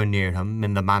those who were near him,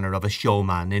 in the manner of a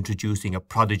showman introducing a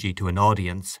prodigy to an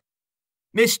audience,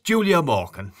 "Miss Julia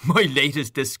Morgan, my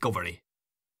latest discovery."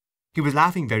 He was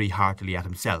laughing very heartily at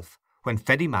himself when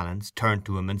Freddy Malins turned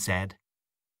to him and said,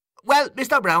 "Well,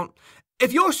 Mr. Brown,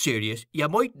 if you're serious, you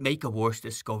might make a worse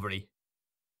discovery.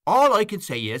 All I can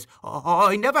say is,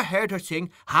 I never heard her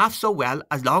sing half so well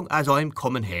as long as I'm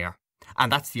coming here,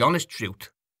 and that's the honest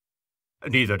truth."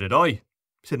 "Neither did I,"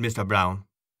 said Mr. Brown.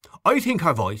 "I think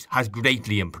her voice has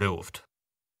greatly improved."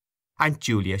 Aunt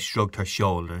Julia shrugged her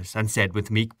shoulders and said with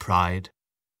meek pride,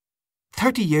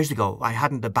 30 years ago I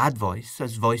hadn't a bad voice,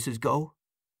 as voices go."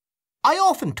 "I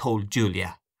often told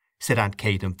Julia," said Aunt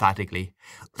Kate emphatically,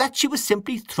 "that she was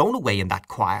simply thrown away in that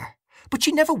choir, but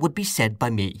she never would be said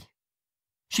by me."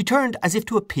 She turned as if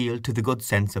to appeal to the good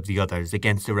sense of the others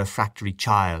against a refractory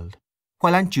child,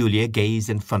 while Aunt Julia gazed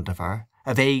in front of her,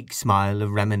 a vague smile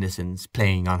of reminiscence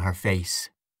playing on her face.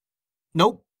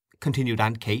 "No," continued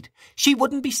Aunt Kate, "she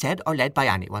wouldn't be said or led by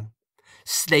anyone.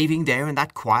 Slaving there in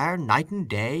that choir night and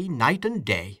day, night and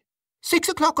day. 6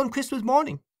 o'clock on Christmas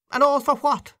morning, and all for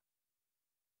what?"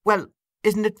 "Well,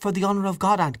 isn't it for the honour of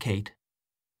God, Aunt Kate?"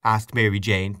 asked Mary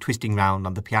Jane, twisting round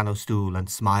on the piano stool and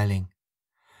smiling.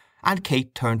 Aunt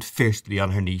Kate turned fiercely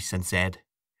on her niece and said,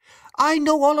 "I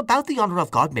know all about the honour of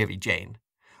God, Mary Jane,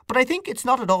 but I think it's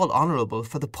not at all honourable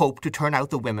for the Pope to turn out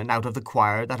the women out of the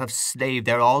choir that have slaved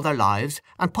there all their lives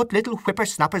and put little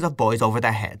whipper-snappers of boys over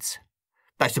their heads.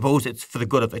 I suppose it's for the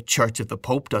good of the Church if the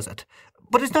Pope does it,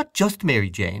 but it's not just, Mary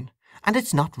Jane, and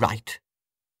it's not right."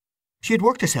 She had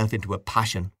worked herself into a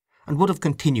passion, and would have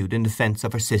continued in defence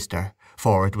of her sister,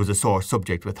 for it was a sore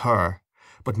subject with her,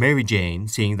 but Mary Jane,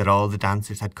 seeing that all the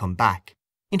dancers had come back,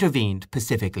 intervened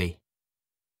pacifically.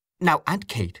 "Now, Aunt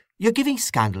Kate, you're giving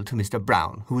scandal to Mr.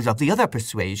 Brown, who is of the other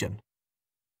persuasion."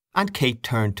 Aunt Kate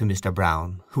turned to Mr.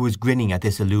 Brown, who was grinning at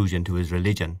this allusion to his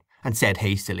religion, and said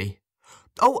hastily,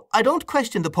 "Oh, I don't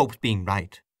question the Pope's being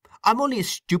right. I'm only a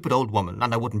stupid old woman,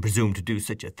 and I wouldn't presume to do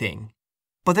such a thing.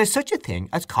 But there's such a thing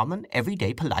as common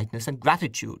everyday politeness and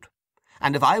gratitude,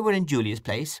 and if I were in Julia's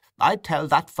place I'd tell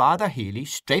that Father Healy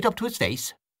straight up to his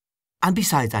face." "And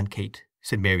besides, Aunt Kate,"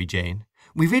 said Mary Jane,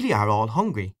 "we really are all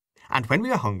hungry, and when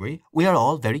we are hungry we are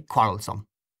all very quarrelsome."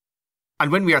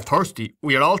 "And when we are thirsty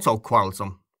we are also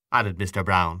quarrelsome," added Mr.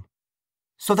 Brown.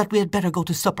 "So that we had better go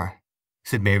to supper,"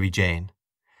 said Mary Jane,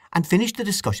 "and finish the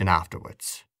discussion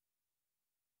afterwards."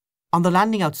 On the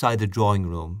landing outside the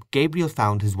drawing-room, Gabriel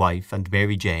found his wife and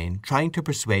Mary Jane trying to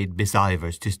persuade Miss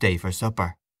Ivors to stay for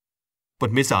supper.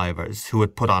 But Miss Ivors, who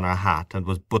had put on her hat and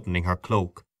was buttoning her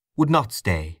cloak, would not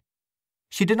stay.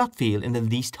 She did not feel in the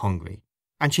least hungry,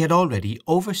 and she had already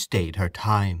overstayed her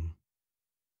time.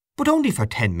 "But only for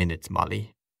 10 minutes,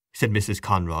 Molly," said Mrs.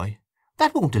 Conroy.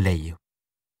 "That won't delay you."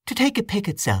 "To take a pick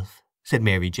itself," said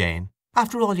Mary Jane,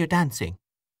 "after all your dancing."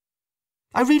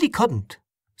 "I really couldn't,"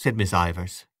 said Miss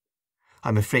Ivors.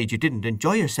 "I'm afraid you didn't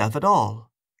enjoy yourself at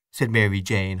all," said Mary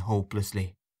Jane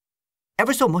hopelessly.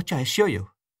 "Ever so much, I assure you,"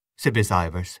 said Miss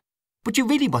Ivors. "But you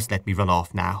really must let me run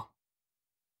off now."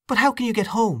 "But how can you get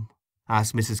home?"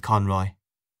 asked Mrs. Conroy.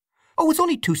 "Oh, it's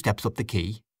only 2 steps up the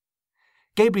quay."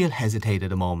 Gabriel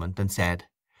hesitated a moment and said,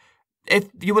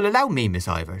 "If you will allow me, Miss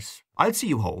Ivors, I'll see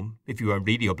you home, if you are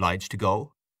really obliged to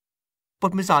go."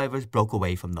 But Miss Ivors broke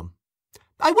away from them.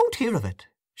 "I won't hear of it,"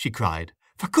 she cried.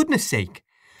 "For goodness' sake,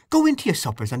 go into your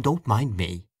suppers and don't mind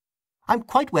me. I'm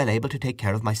quite well able to take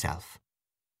care of myself."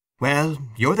 "Well,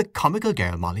 you're the comical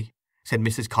girl, Molly," said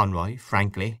Mrs. Conroy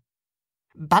frankly.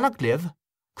 "Bannock live!"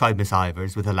 cried Miss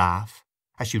Ivors with a laugh,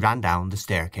 as she ran down the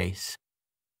staircase.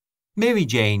 Mary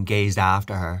Jane gazed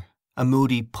after her, a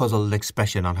moody, puzzled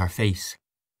expression on her face,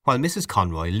 while Mrs.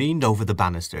 Conroy leaned over the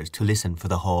banisters to listen for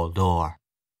the hall door.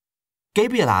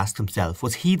 Gabriel asked himself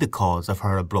was he the cause of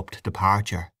her abrupt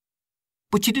departure.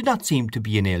 But she did not seem to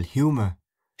be in ill humour.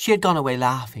 She had gone away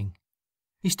laughing.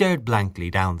 He stared blankly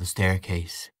down the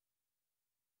staircase.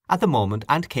 At the moment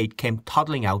Aunt Kate came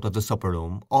toddling out of the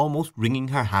supper-room, almost wringing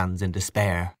her hands in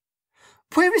despair.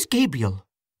 "Where is Gabriel?"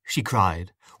 she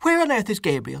cried. "Where on earth is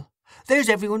Gabriel? There's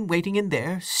everyone waiting in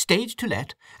there, stage to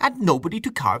let, and nobody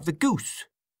to carve the goose."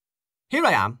 "Here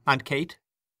I am, Aunt Kate,"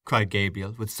 cried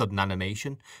Gabriel with sudden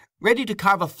animation, "ready to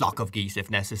carve a flock of geese if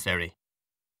necessary."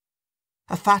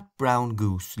 A fat brown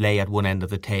goose lay at one end of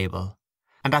the table,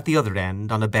 and at the other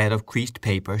end, on a bed of creased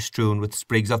paper strewn with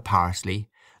sprigs of parsley,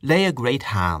 lay a great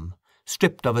ham,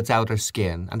 stripped of its outer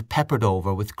skin and peppered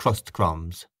over with crust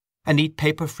crumbs, a neat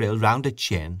paper frill round its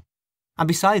chin, and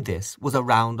beside this was a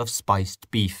round of spiced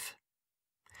beef.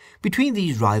 Between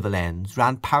these rival ends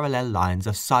ran parallel lines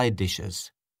of side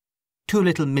dishes. Two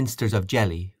little minsters of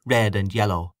jelly, red and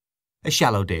yellow, a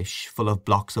shallow dish full of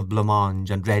blocks of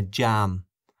blancmange and red jam,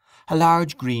 a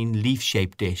large green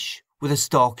leaf-shaped dish with a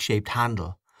stalk-shaped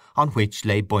handle, on which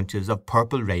lay bunches of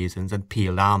purple raisins and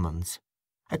peeled almonds,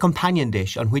 a companion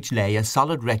dish on which lay a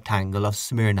solid rectangle of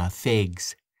Smyrna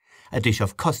figs, a dish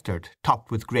of custard topped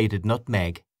with grated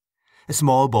nutmeg, a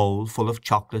small bowl full of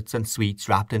chocolates and sweets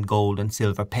wrapped in gold and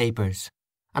silver papers,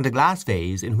 and a glass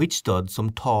vase in which stood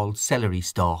some tall celery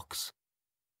stalks.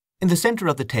 In the centre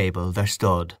of the table there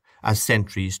stood, as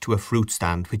sentries to a fruit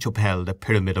stand which upheld a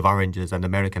pyramid of oranges and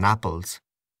American apples,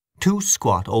 two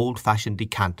squat old-fashioned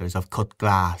decanters of cut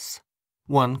glass,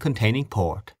 one containing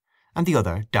port and the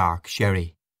other dark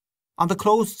sherry. On the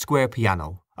closed square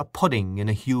piano a pudding in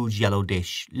a huge yellow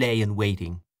dish lay in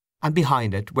waiting, and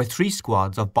behind it were three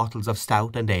squads of bottles of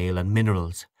stout and ale and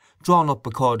minerals, drawn up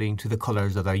according to the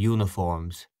colours of their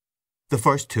uniforms, the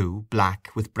first two black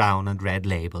with brown and red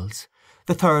labels,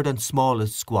 the third and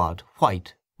smallest squad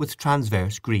white with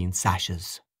transverse green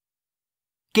sashes.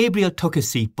 Gabriel took his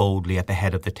seat boldly at the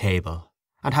head of the table,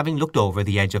 and having looked over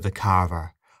the edge of the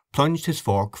carver, plunged his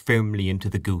fork firmly into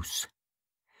the goose.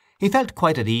 He felt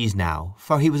quite at ease now,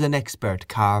 for he was an expert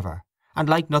carver, and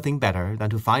liked nothing better than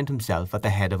to find himself at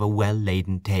the head of a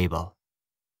well-laden table.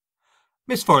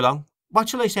 "Miss Furlong, what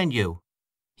shall I send you?"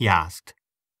 he asked.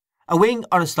 "A wing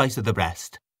or a slice of the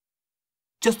breast?"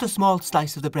 "Just a small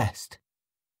slice of the breast."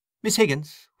 "Miss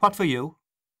Higgins, what for you?"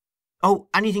 "Oh,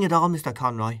 anything at all, Mr.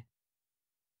 Conroy."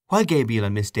 While Gabriel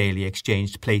and Miss Daly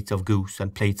exchanged plates of goose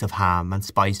and plates of ham and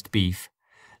spiced beef,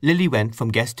 Lily went from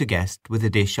guest to guest with a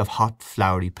dish of hot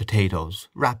floury potatoes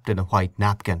wrapped in a white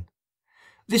napkin.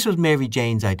 This was Mary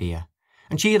Jane's idea,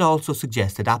 and she had also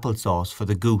suggested apple sauce for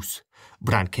the goose,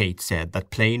 but Aunt Kate said that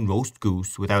plain roast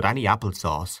goose without any apple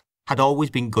sauce had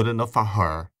always been good enough for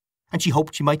her, and she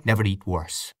hoped she might never eat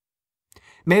worse.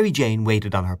 Mary Jane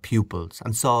waited on her pupils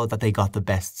and saw that they got the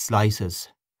best slices,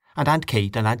 and Aunt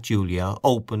Kate and Aunt Julia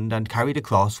opened and carried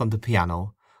across from the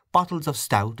piano bottles of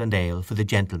stout and ale for the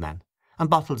gentlemen, and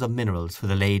bottles of minerals for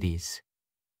the ladies.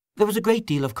 There was a great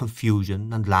deal of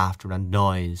confusion and laughter and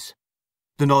noise,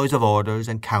 the noise of orders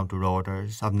and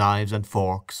counter-orders, of knives and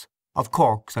forks, of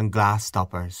corks and glass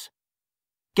stoppers.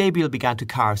 Gabriel began to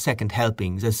carve second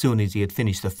helpings as soon as he had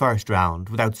finished the first round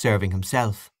without serving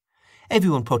himself.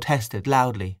 Everyone protested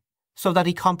loudly, so that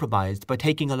he compromised by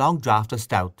taking a long draught of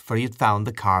stout, for he had found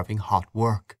the carving hot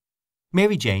work.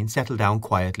 Mary Jane settled down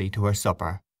quietly to her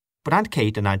supper, but Aunt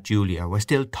Kate and Aunt Julia were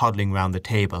still toddling round the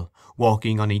table,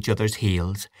 walking on each other's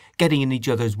heels, getting in each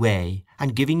other's way,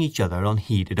 and giving each other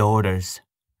unheeded orders.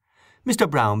 Mr.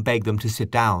 Brown begged them to sit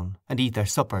down and eat their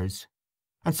suppers,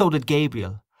 and so did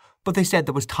Gabriel, but they said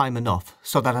there was time enough,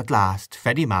 so that at last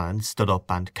Freddy Malins stood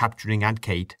up and, capturing Aunt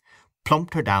Kate,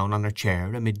 plumped her down on her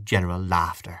chair amid general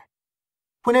laughter.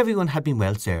 When everyone had been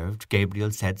well served, Gabriel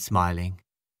said, smiling,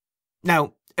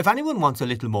 "Now, if anyone wants a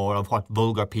little more of what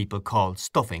vulgar people call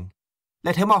stuffing,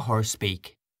 let him or her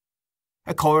speak."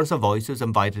 A chorus of voices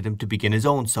invited him to begin his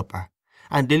own supper,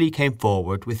 and Lily came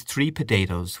forward with 3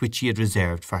 potatoes which she had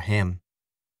reserved for him.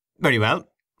 "Very well,"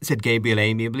 said Gabriel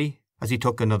amiably, as he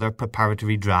took another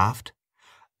preparatory draught.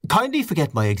 "Kindly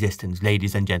forget my existence,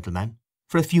 ladies and gentlemen,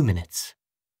 for a few minutes."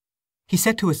 He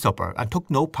set to his supper and took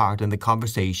no part in the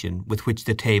conversation with which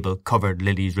the table covered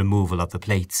Lily's removal of the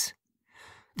plates.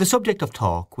 The subject of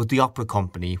talk was the opera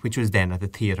company which was then at the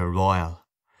Theatre Royal.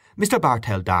 Mr.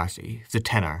 Bartell D'Arcy, the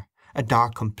tenor, a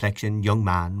dark-complexioned young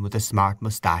man with a smart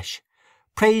moustache,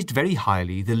 praised very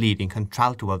highly the leading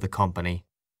contralto of the company,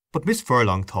 but Miss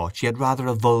Furlong thought she had rather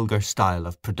a vulgar style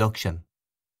of production.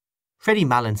 Freddy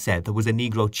Malins said there was a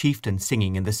Negro chieftain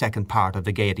singing in the second part of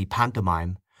the Gaiety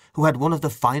pantomime, who had one of the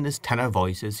finest tenor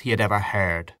voices he had ever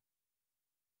heard.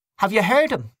 "Have you heard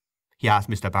him?" he asked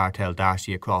Mr. Bartell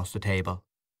D'Arcy across the table.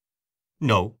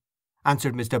 "No,"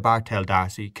 answered Mr. Bartell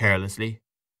D'Arcy carelessly.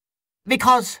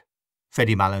 "Because,"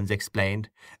 Freddy Malins explained,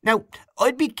 "now,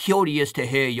 I'd be curious to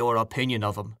hear your opinion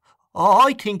of him.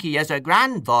 I think he has a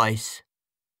grand voice."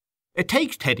 "It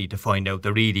takes Teddy to find out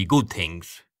the really good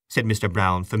things," said Mr.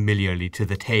 Brown familiarly to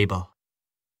the table.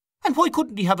 "And why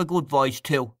couldn't he have a good voice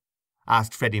too?"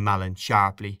 asked Freddy Malins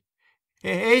sharply.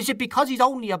 "Is it because he's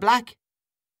only a black?"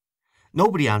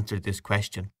 Nobody answered this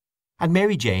question, and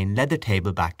Mary Jane led the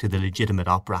table back to the legitimate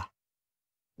opera.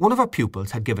 One of her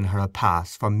pupils had given her a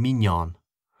pass for Mignon.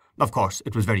 Of course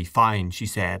it was very fine, she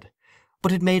said,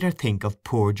 but it made her think of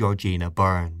poor Georgina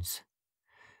Burns.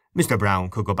 Mr. Brown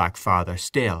could go back farther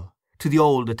still, to the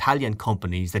old Italian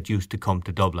companies that used to come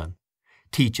to Dublin: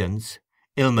 Tietjens,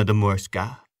 Ilma de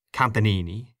Mursca,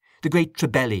 Campanini, the great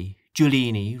Trebelli,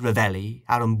 Giulini, Ravelli,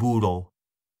 Aramburo.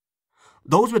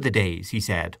 Those were the days, he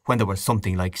said, when there was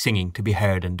something like singing to be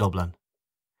heard in Dublin.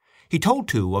 He told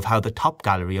too of how the top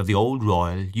gallery of the Old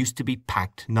Royal used to be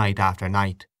packed night after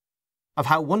night, of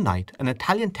how one night an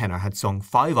Italian tenor had sung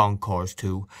 5 encores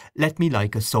to "Let Me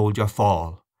Like a Soldier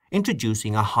Fall,"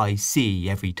 introducing a high C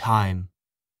every time,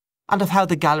 and of how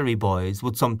the gallery boys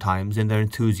would sometimes, in their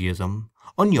enthusiasm,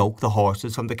 unyoke the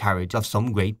horses from the carriage of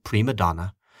some great prima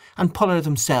donna and pull her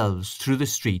themselves through the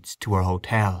streets to her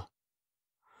hotel.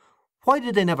 Why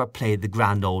did they never play the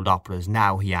grand old operas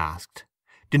now, he asked?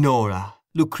 Dinorah,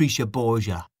 Lucretia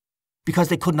Borgia. Because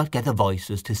they could not get the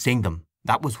voices to sing them,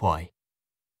 that was why.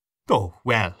 "Oh,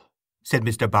 well," said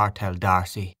Mr. Bartell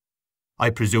D'Arcy, "I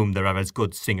presume there are as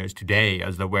good singers today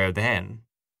as there were then."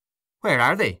 "Where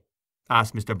are they?"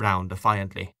 asked Mr. Brown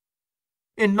defiantly.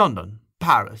 "In London,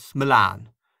 Paris, Milan,"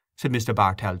 said Mr.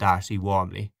 Bartell D'Arcy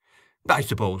warmly. "I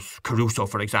suppose Caruso,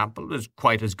 for example, is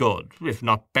quite as good, if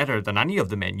not better, than any of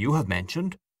the men you have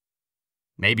mentioned."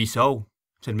 "Maybe so,"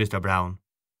 said Mr. Brown,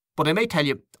 "but I may tell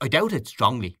you I doubt it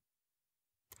strongly."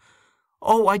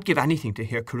 "Oh, I'd give anything to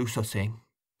hear Caruso sing,"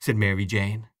 said Mary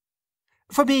Jane.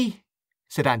 "For me,"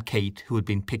 said Aunt Kate, who had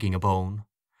been picking a bone,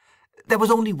 "there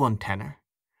was only one tenor.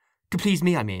 To please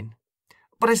me, I mean.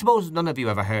 But I suppose none of you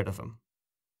ever heard of him."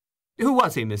 "Who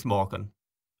was he, Miss Morkan?"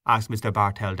 asked Mr.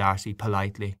 Bartell D'Arcy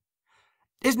politely.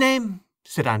 "His name,"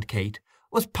 said Aunt Kate,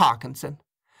 "was Parkinson.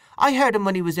 I heard him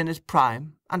when he was in his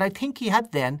prime, and I think he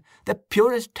had then the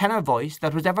purest tenor voice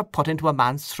that was ever put into a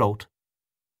man's throat."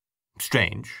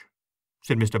 "Strange,"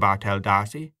 said Mr. Bartell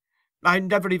D'Arcy. "I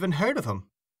never even heard of him."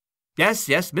 Yes,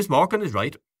 Miss Morkan is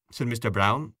right," said Mr.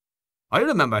 Brown. "I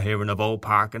remember hearing of old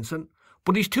Parkinson,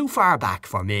 but he's too far back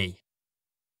for me."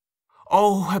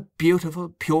 "Oh, a beautiful,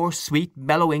 pure, sweet,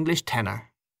 mellow English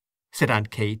tenor," said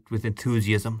Aunt Kate with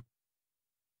enthusiasm.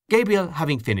 Gabriel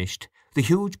having finished, the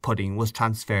huge pudding was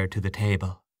transferred to the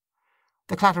table.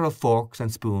 The clatter of forks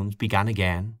and spoons began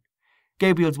again.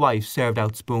 Gabriel's wife served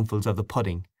out spoonfuls of the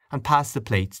pudding and passed the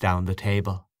plates down the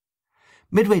table.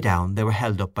 Midway down they were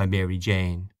held up by Mary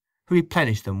Jane, who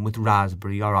replenished them with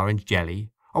raspberry or orange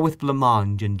jelly, or with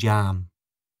blancmange and jam.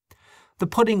 The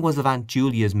pudding was of Aunt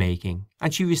Julia's making,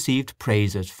 and she received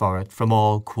praises for it from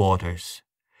all quarters.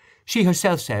 She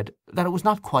herself said that it was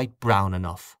not quite brown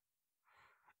enough.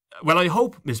 "Well, I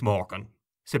hope, Miss Morkan,"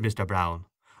 said Mr. Brown,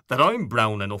 "that I'm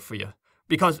brown enough for you,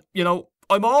 because, you know,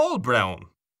 I'm all brown."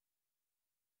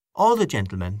 All the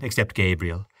gentlemen, except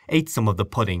Gabriel, ate some of the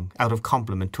pudding out of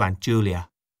compliment to Aunt Julia.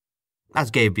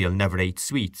 As Gabriel never ate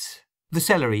sweets, the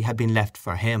celery had been left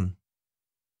for him.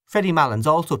 Freddy Malins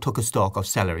also took a stalk of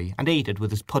celery and ate it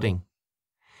with his pudding.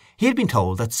 He had been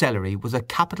told that celery was a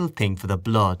capital thing for the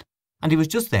blood, and he was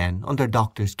just then under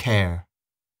doctor's care.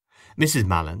 Mrs.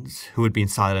 Malins, who had been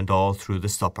silent all through the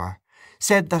supper,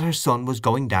 said that her son was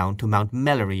going down to Mount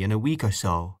Melleray in a week or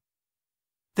so.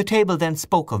 The table then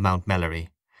spoke of Mount Melleray,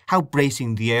 how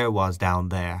bracing the air was down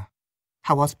there,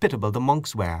 how hospitable the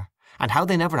monks were, and how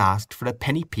they never asked for a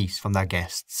penny piece from their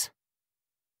guests.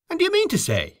 "And do you mean to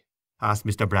say," asked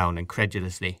Mr. Brown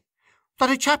incredulously, "that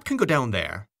a chap can go down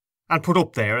there, and put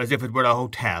up there as if it were a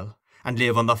hotel, and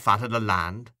live on the fat of the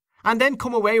land, and then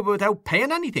come away without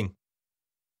paying anything?"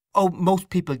 "Oh, most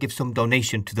people give some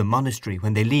donation to the monastery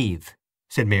when they leave,"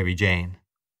 said Mary Jane.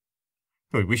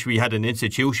 "I wish we had an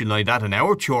institution like that in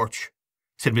our church,"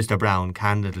 said Mr. Brown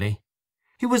candidly.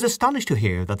 He was astonished to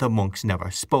hear that the monks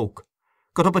never spoke,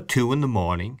 got up at 2 in the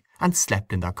morning, and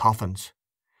slept in their coffins.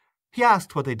 He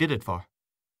asked what they did it for.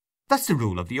 "That's the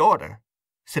rule of the order,"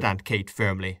 said Aunt Kate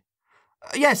firmly.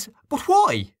 "Yes, but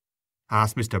why?"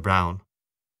 asked Mr. Brown.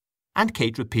 Aunt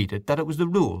Kate repeated that it was the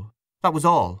rule, that was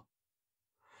all.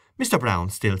 Mr. Brown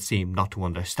still seemed not to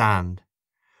understand.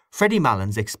 Freddy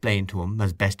Malins explained to him,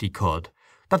 as best he could,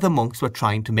 that the monks were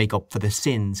trying to make up for the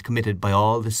sins committed by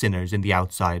all the sinners in the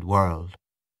outside world.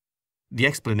 The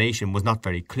explanation was not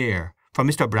very clear, for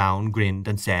Mr. Brown grinned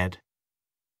and said,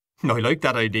 "I like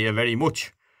that idea very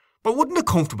much, but wouldn't a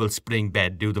comfortable spring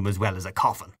bed do them as well as a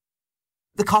coffin?"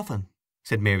 "The coffin,"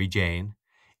 said Mary Jane,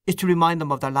 "is to remind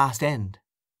them of their last end."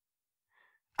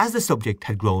 As the subject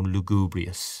had grown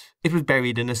lugubrious, it was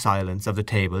buried in a silence of the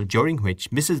table during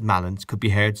which Mrs. Malins could be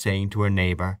heard saying to her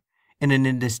neighbour, in an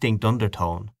indistinct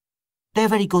undertone, "They're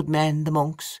very good men, the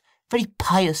monks, very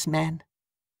pious men."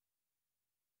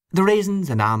 The raisins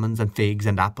and almonds and figs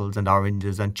and apples and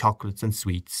oranges and chocolates and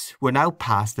sweets were now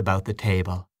passed about the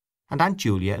table, and Aunt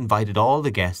Julia invited all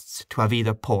the guests to have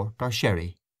either port or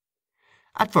sherry.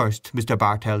 At first Mr.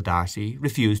 Bartell D'Arcy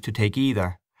refused to take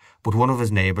either, but one of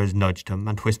his neighbours nudged him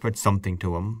and whispered something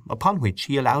to him, upon which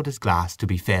he allowed his glass to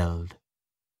be filled.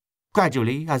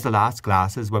 Gradually, as the last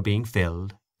glasses were being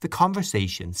filled, the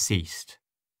conversation ceased.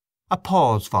 A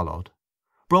pause followed,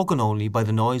 broken only by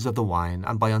the noise of the wine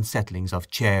and by unsettlings of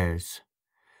chairs.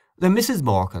 The Misses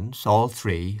Morkans, all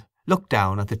three, looked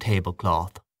down at the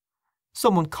tablecloth.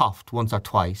 Someone coughed once or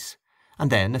twice, and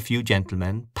then a few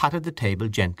gentlemen patted the table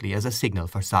gently as a signal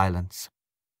for silence.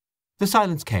 The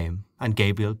silence came, and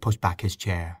Gabriel pushed back his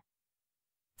chair.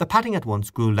 The patting at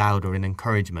once grew louder in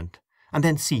encouragement, and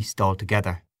then ceased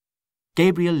altogether.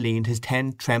 Gabriel leaned his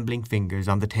 10 trembling fingers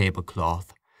on the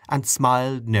tablecloth, and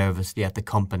smiled nervously at the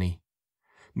company.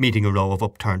 Meeting a row of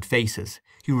upturned faces,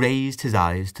 he raised his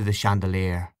eyes to the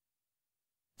chandelier.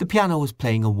 The piano was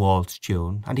playing a waltz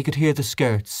tune, and he could hear the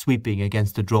skirts sweeping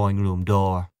against the drawing-room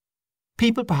door.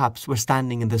 People perhaps were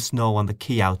standing in the snow on the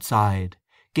quay outside,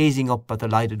 gazing up at the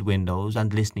lighted windows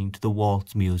and listening to the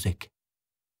waltz music.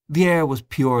 The air was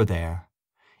pure there.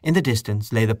 In the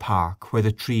distance lay the park, where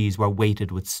the trees were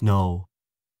weighted with snow.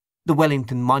 The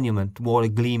Wellington Monument wore a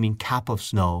gleaming cap of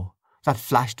snow that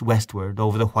flashed westward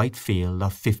over the white field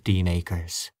of 15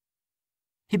 acres.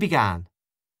 He began,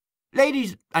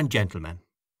 "Ladies and gentlemen,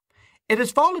 it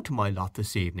has fallen to my lot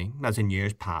this evening, as in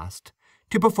years past,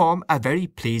 to perform a very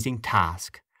pleasing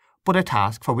task, but a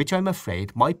task for which I am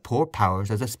afraid my poor powers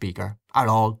as a speaker are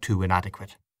all too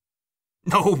inadequate."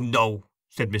 "No, no,"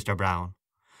 said Mr. Brown.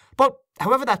 "But,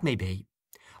 however that may be,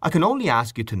 I can only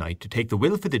ask you tonight to take the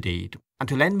will for the deed, and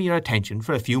to lend me your attention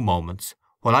for a few moments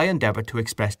while I endeavour to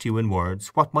express to you in words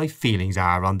what my feelings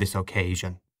are on this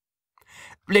occasion.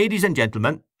 Ladies and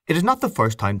gentlemen, it is not the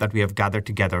first time that we have gathered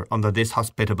together under this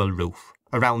hospitable roof,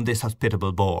 around this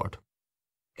hospitable board.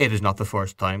 It is not the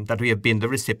first time that we have been the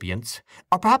recipients,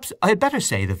 or perhaps I had better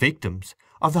say the victims,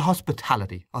 of the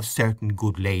hospitality of certain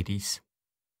good ladies."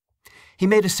 He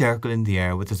made a circle in the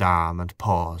air with his arm and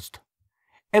paused.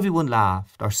 Everyone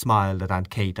laughed or smiled at Aunt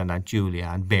Kate and Aunt Julia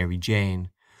and Mary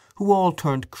Jane, who all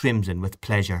turned crimson with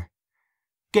pleasure.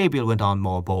 Gabriel went on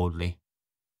more boldly.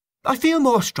 "I feel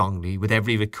more strongly with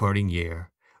every recurring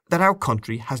year that our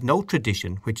country has no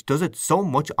tradition which does it so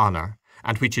much honour,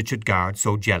 and which it should guard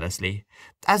so jealously,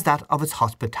 as that of its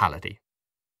hospitality.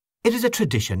 It is a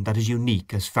tradition that is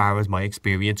unique as far as my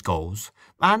experience goes,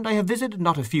 and I have visited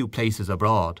not a few places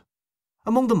abroad,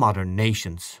 among the modern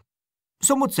nations.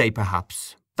 Some would say,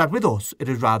 perhaps, that with us it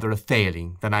is rather a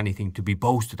failing than anything to be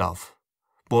boasted of.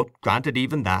 But, granted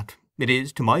even that, it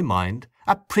is, to my mind,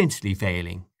 a princely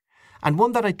failing, and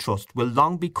one that I trust will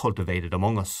long be cultivated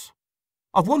among us.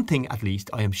 Of one thing, at least,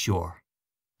 I am sure.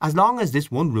 As long as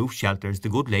this one roof shelters the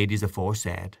good ladies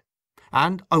aforesaid,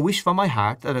 and I wish from my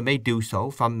heart that it may do so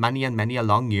for many and many a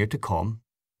long year to come,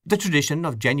 the tradition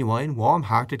of genuine,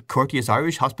 warm-hearted, courteous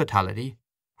Irish hospitality,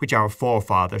 which our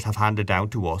forefathers have handed down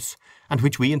to us, and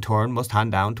which we in turn must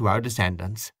hand down to our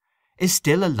descendants, is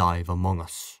still alive among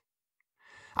us."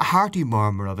 A hearty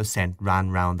murmur of assent ran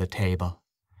round the table.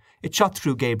 It shot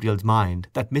through Gabriel's mind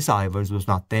that Miss Ivors was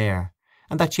not there,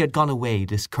 and that she had gone away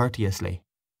discourteously.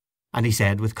 And he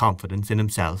said with confidence in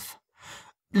himself,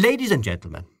 "Ladies and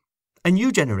gentlemen, a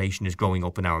new generation is growing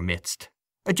up in our midst,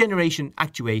 a generation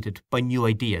actuated by new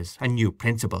ideas and new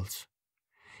principles.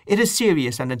 It is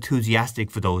serious and enthusiastic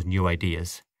for those new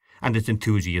ideas, and its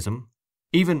enthusiasm,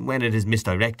 even when it is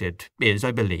misdirected, is,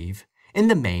 I believe, in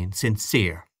the main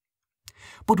sincere.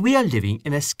 But we are living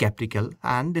in a sceptical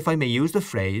and, if I may use the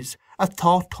phrase, a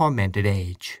thought-tormented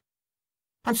age.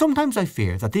 And sometimes I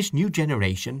fear that this new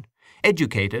generation,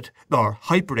 educated, or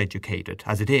hyper-educated,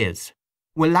 as it is,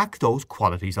 will lack those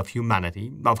qualities of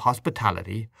humanity, of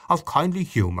hospitality, of kindly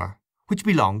humour, which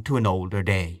belong to an older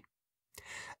day.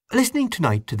 Listening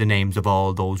tonight to the names of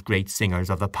all those great singers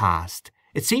of the past,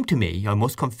 it seemed to me, I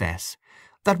must confess,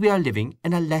 that we are living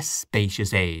in a less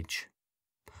spacious age.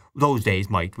 Those days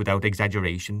might, without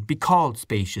exaggeration, be called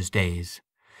spacious days,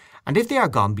 and if they are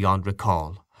gone beyond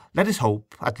recall, let us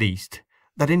hope, at least,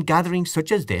 that in gatherings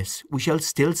such as this we shall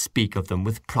still speak of them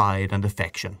with pride and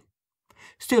affection,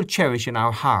 still cherish in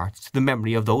our hearts the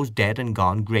memory of those dead and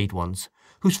gone great ones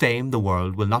whose fame the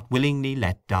world will not willingly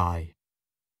let die."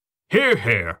 "Hear,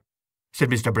 hear," said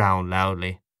Mr. Brown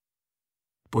loudly.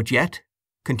 "But yet,"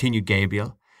 continued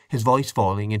Gabriel, his voice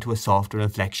falling into a softer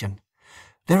inflection,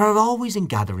 "there are always in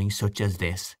gatherings such as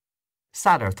this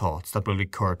sadder thoughts that will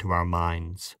recur to our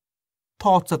minds,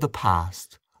 thoughts of the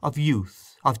past, of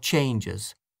youth, of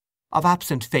changes, of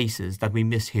absent faces that we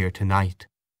miss here tonight.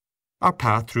 Our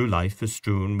path through life is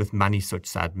strewn with many such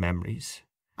sad memories,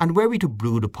 and were we to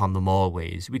brood upon them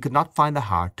always, we could not find the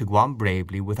heart to go on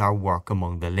bravely with our work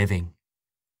among the living.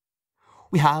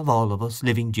 We have, all of us,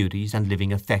 living duties and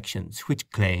living affections which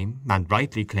claim, and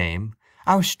rightly claim,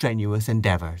 our strenuous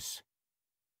endeavours.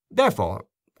 Therefore,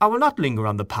 I will not linger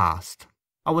on the past.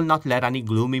 I will not let any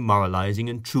gloomy moralizing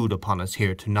intrude upon us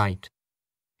here tonight.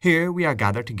 Here we are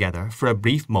gathered together for a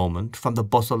brief moment from the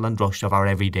bustle and rush of our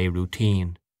everyday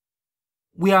routine.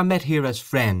 We are met here as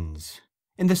friends,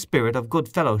 in the spirit of good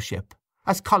fellowship,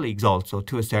 as colleagues also,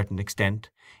 to a certain extent,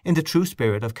 in the true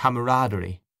spirit of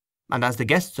camaraderie, and as the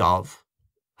guests of,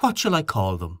 what shall I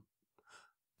call them?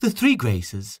 The three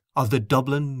graces of the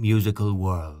Dublin musical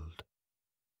world.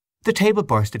 The table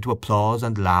burst into applause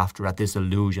and laughter at this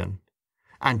allusion.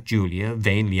 Aunt Julia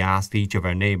vainly asked each of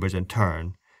her neighbours in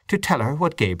turn to tell her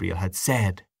what Gabriel had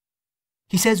said.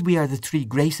 "He says we are the three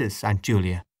graces, Aunt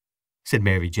Julia," said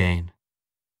Mary Jane.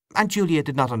 Aunt Julia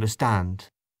did not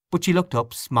understand, but she looked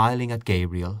up smiling at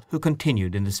Gabriel, who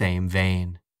continued in the same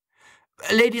vein.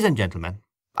 "Ladies and gentlemen,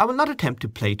 I will not attempt to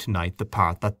play tonight the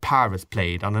part that Paris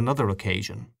played on another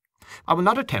occasion. I will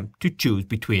not attempt to choose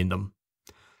between them.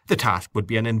 The task would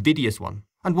be an invidious one,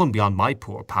 and one beyond my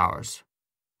poor powers.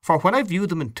 For when I view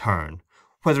them in turn,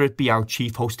 whether it be our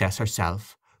chief hostess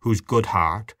herself, whose good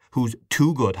heart, whose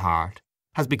too good heart,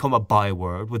 has become a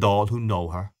byword with all who know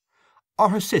her, or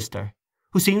her sister,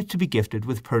 who seems to be gifted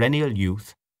with perennial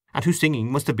youth, and whose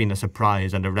singing must have been a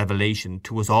surprise and a revelation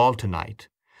to us all tonight,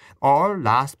 or,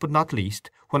 last but not least,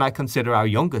 when I consider our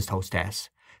youngest hostess,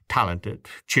 talented,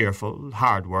 cheerful,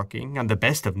 hard-working, and the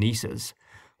best of nieces,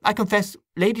 I confess,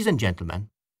 ladies and gentlemen,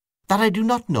 that I do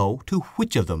not know to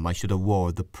which of them I should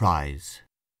award the prize."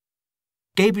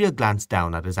 Gabriel glanced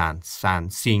down at his aunts,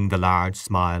 and, seeing the large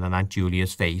smile on Aunt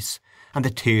Julia's face, and the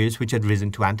tears which had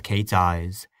risen to Aunt Kate's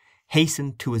eyes,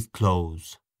 hastened to his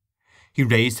close. He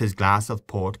raised his glass of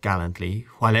port gallantly,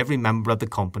 while every member of the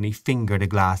company fingered a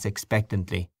glass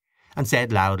expectantly, and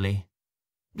said loudly,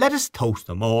 "Let us toast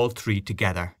them all three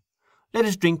together. Let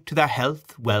us drink to their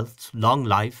health, wealth, long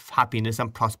life, happiness,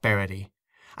 and prosperity,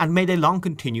 and may they long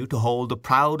continue to hold the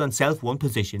proud and self-won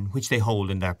position which they hold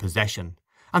in their possession,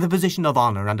 and the position of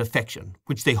honour and affection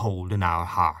which they hold in our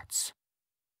hearts."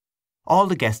 All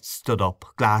the guests stood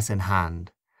up, glass in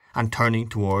hand, and turning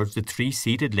towards the three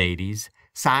seated ladies,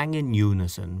 sang in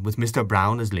unison, with Mr.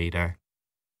 Brown as leader,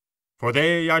 "For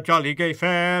they are jolly gay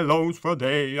fellows, for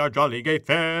they are jolly gay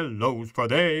fellows, for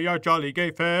they are jolly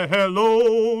gay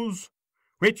fellows,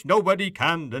 which nobody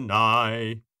can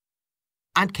deny."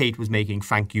 Aunt Kate was making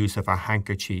frank use of her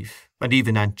handkerchief, and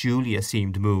even Aunt Julia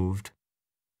seemed moved.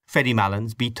 Freddy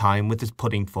Malins beat time with his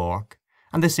pudding fork,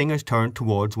 and the singers turned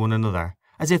towards one another,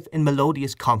 as if in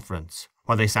melodious conference,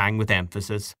 while they sang with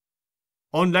emphasis,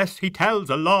 "Unless he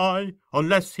tells a lie,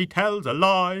 unless he tells a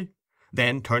lie."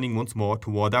 Then, turning once more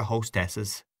toward their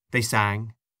hostesses, they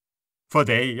sang, "For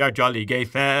they are jolly gay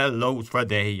fellows, for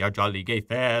they are jolly gay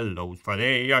fellows, for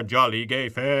they are jolly gay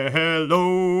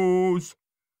fellows,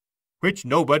 which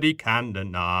nobody can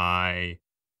deny."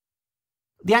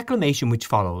 The acclamation which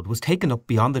followed was taken up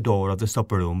beyond the door of the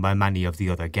supper-room by many of the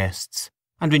other guests,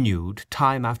 and renewed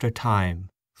time after time,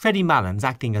 Freddy Malins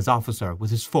acting as officer with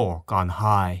his fork on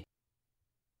high.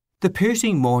 The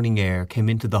piercing morning air came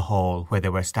into the hall where they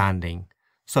were standing,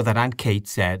 so that Aunt Kate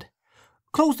said,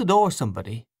 "Close the door,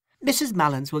 somebody. Mrs.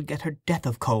 Malins will get her death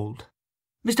of cold."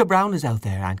 "Mr. Brown is out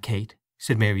there, Aunt Kate,"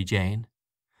 said Mary Jane.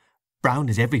 "Brown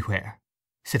is everywhere,"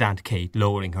 said Aunt Kate,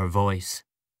 lowering her voice.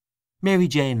 Mary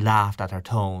Jane laughed at her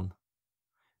tone.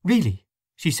 "Really,"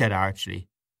 she said archly,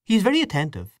 "he is very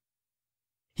attentive."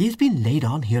 "He has been laid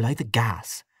on here like the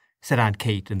gas," said Aunt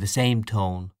Kate in the same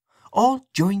tone, "all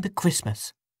during the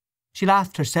Christmas." She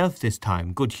laughed herself this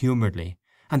time good-humouredly,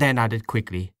 and then added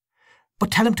quickly,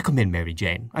 "But tell him to come in, Mary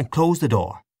Jane, and close the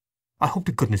door. I hope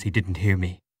to goodness he didn't hear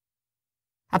me."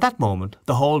 At that moment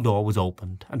the hall door was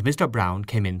opened, and Mr. Brown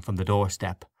came in from the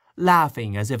doorstep,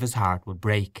 laughing as if his heart would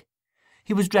break.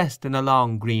 He was dressed in a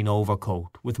long green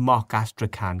overcoat with mock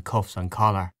astrakhan cuffs and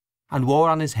collar, and wore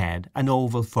on his head an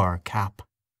oval fur cap.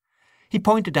 He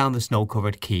pointed down the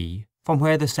snow-covered quay, from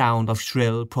where the sound of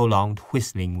shrill, prolonged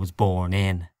whistling was borne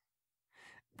in.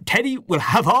 "Teddy will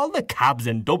have all the cabs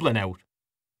in Dublin out,"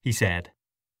 he said.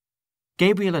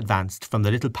 Gabriel advanced from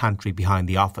the little pantry behind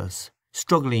the office,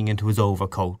 struggling into his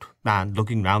overcoat, and,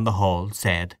 looking round the hall,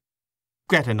 said,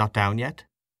 "Gretta not down yet?"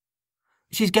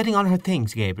 "She's getting on her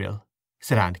things, Gabriel,"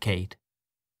 said Aunt Kate.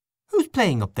 "Who's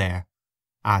playing up there?"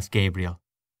 asked Gabriel.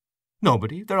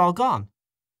 "Nobody. They're all gone."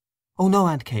 "Oh no,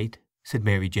 Aunt Kate," said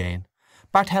Mary Jane.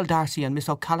 "Bartell D'Arcy and Miss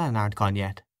O'Callaghan aren't gone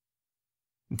yet."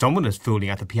 "Someone is fooling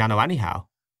at the piano anyhow,"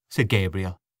 said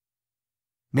Gabriel.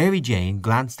 Mary Jane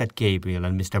glanced at Gabriel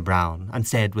and Mr. Brown, and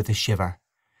said with a shiver,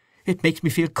 "It makes me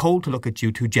feel cold to look at you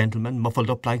two gentlemen muffled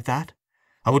up like that.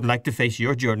 I wouldn't like to face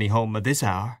your journey home at this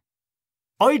hour."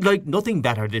 "I'd like nothing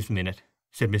better this minute,"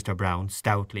 said Mr. Brown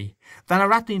stoutly, "than a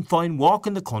rattling fine walk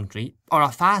in the country, or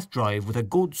a fast drive with a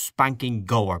good spanking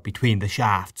goer between the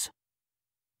shafts."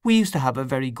 "We used to have a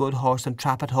very good horse and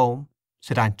trap at home,"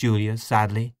 said Aunt Julia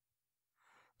sadly.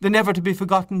 "The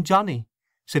never-to-be-forgotten Johnny,"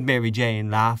 said Mary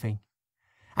Jane, laughing.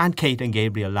 Aunt Kate and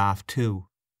Gabriel laughed too.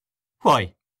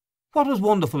 "Why, what was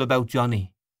wonderful about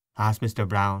Johnny?" asked Mr.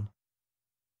 Brown.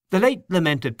 "The late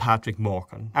lamented Patrick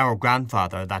Morkan, our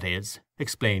grandfather, that is,"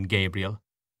 explained Gabriel,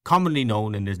 "commonly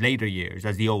known in his later years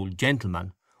as the old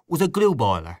gentleman, was a glue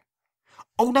boiler."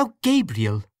 "Oh, now,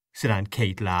 Gabriel," said Aunt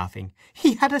Kate, laughing,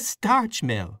 "he had a starch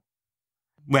mill."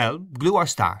 "Well, glue or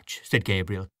starch," said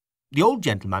Gabriel, "the old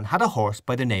gentleman had a horse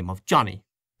by the name of Johnny,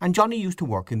 and Johnny used to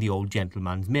work in the old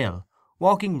gentleman's mill,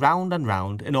 walking round and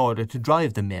round in order to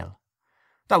drive the mill.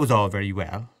 That was all very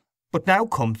well, but now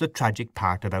comes the tragic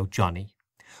part about Johnny.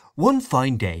 One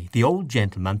fine day the old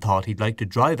gentleman thought he'd like to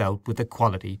drive out with the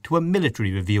quality to a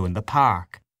military review in the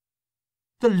park."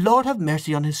 "The Lord have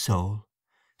mercy on his soul,"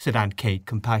 said Aunt Kate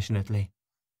compassionately.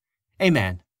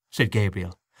 "Amen," said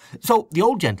Gabriel. "So the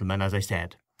old gentleman, as I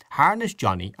said, harnessed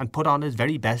Johnny and put on his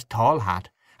very best tall hat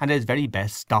and his very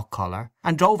best stock collar,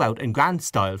 and drove out in grand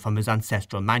style from his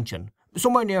ancestral mansion,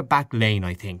 somewhere near Back Lane,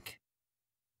 I think."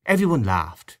 Every one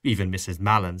laughed, even Mrs.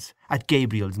 Malins, at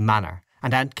Gabriel's manner,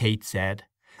 and Aunt Kate said,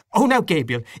 "Oh, now,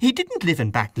 Gabriel, he didn't live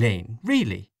in Back Lane,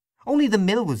 really. Only the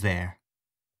mill was there."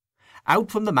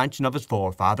 "Out from the mansion of his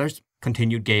forefathers,"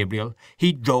 continued Gabriel,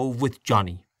 "he drove with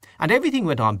Johnny, and everything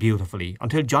went on beautifully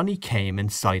until Johnny came in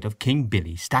sight of King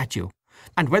Billy's statue.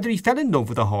 And whether he fell in love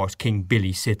with the horse King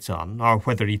Billy sits on, or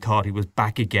whether he thought he was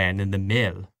back again in the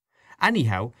mill,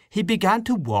 anyhow he began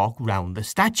to walk round the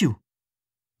statue."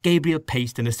 Gabriel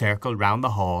paced in a circle round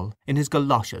the hall in his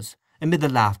goloshes amid the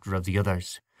laughter of the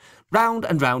others. "Round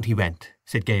and round he went,"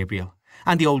 said Gabriel,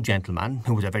 "and the old gentleman,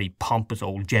 who was a very pompous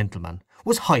old gentleman,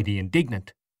 was highly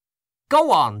indignant.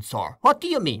 'Go on, sir! What do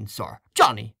you mean, sir?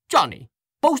 Johnny, Johnny!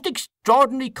 Most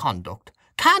extraordinary conduct!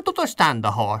 Can't understand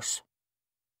the horse!'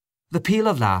 The peal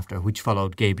of laughter which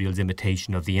followed Gabriel's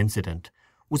imitation of the incident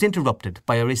was interrupted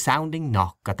by a resounding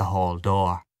knock at the hall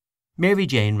door. Mary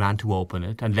Jane ran to open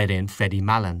it and let in Freddy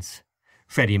Malins.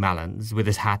 Freddy Malins, with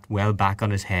his hat well back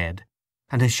on his head,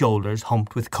 and his shoulders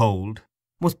humped with cold,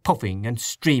 was puffing and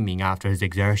streaming after his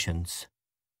exertions.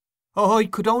 "Oh, I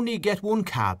could only get one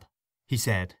cab," he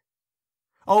said.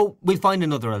 "Oh, we'll find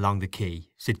another along the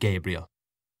quay," said Gabriel.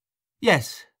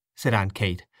 "Yes," said Aunt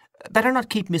Kate. "Better not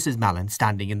keep Mrs. Malins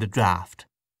standing in the draught."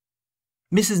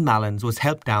 Mrs. Malins was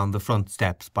helped down the front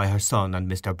steps by her son and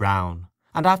Mr. Brown,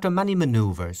 and after many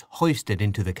manoeuvres hoisted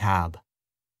into the cab.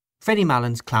 Freddy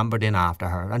Malins clambered in after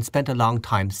her and spent a long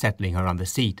time settling her on the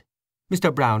seat,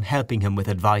 Mr. Brown helping him with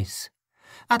advice.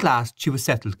 At last she was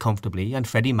settled comfortably, and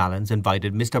Freddy Malins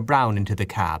invited Mr. Brown into the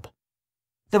cab.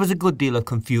 There was a good deal of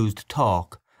confused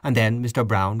talk, and then Mr.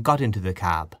 Brown got into the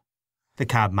cab. The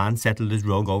cabman settled his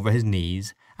rug over his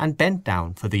knees and bent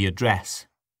down for the address.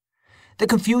 The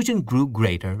confusion grew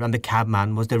greater, and the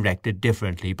cabman was directed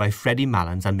differently by Freddy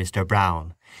Malins and Mr.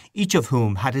 Brown, each of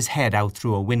whom had his head out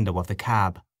through a window of the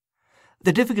cab.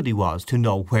 The difficulty was to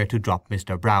know where to drop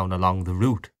Mr. Brown along the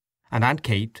route, and Aunt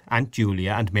Kate, Aunt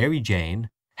Julia, and Mary Jane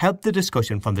helped the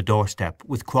discussion from the doorstep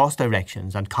with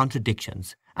cross-directions and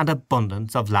contradictions and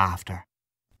abundance of laughter.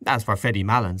 As for Freddy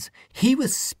Malins, he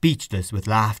was speechless with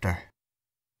laughter.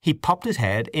 He popped his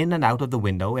head in and out of the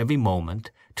window every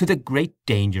moment, to the great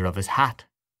danger of his hat,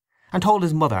 and told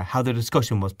his mother how the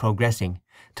discussion was progressing,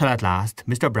 till at last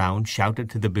Mr. Brown shouted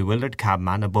to the bewildered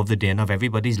cabman above the din of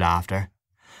everybody's laughter,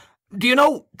 "Do you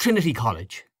know Trinity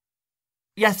College?"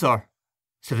 "Yes, sir,"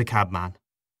 said the cabman.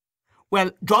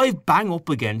 "Well, drive bang up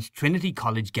against Trinity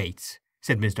College gates,"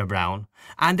 said Mr. Brown,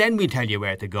 "and then we'll tell you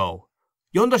where to go.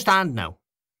 You understand now?"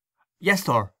 "Yes,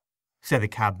 sir," said the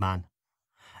cabman.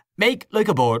 "Make like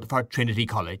a bird for Trinity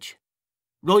College."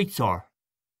 "Right, sir,"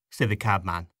 said the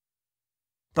cabman.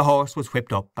 The horse was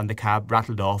whipped up, and the cab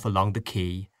rattled off along the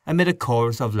quay amid a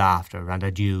chorus of laughter and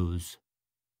adieus.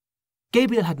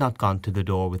 Gabriel had not gone to the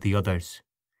door with the others.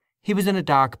 He was in a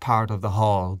dark part of the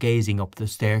hall, gazing up the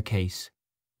staircase.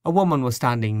 A woman was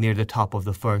standing near the top of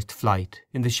the first flight,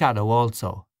 in the shadow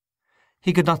also.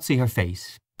 He could not see her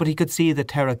face, but he could see the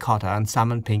terracotta and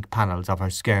salmon-pink panels of her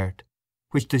skirt,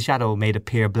 which the shadow made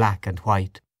appear black and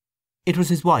white. It was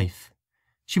his wife.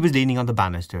 She was leaning on the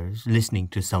banisters, listening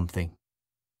to something.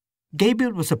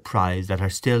 Gabriel was surprised at her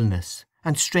stillness,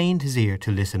 and strained his ear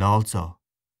to listen also.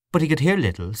 But he could hear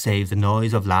little save the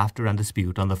noise of laughter and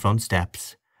dispute on the front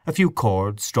steps, a few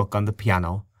chords struck on the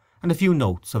piano, and a few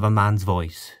notes of a man's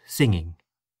voice, singing.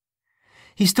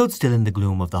 He stood still in the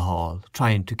gloom of the hall,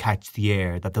 trying to catch the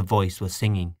air that the voice was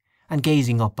singing, and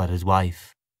gazing up at his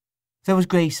wife. There was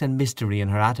grace and mystery in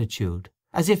her attitude,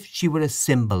 as if she were a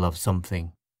symbol of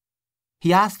something.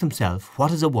 He asked himself,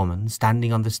 what is a woman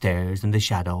standing on the stairs in the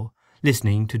shadow,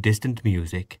 listening to distant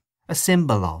music, a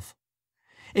symbol of?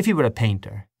 If he were a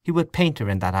painter, he would paint her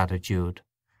in that attitude.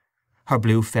 Her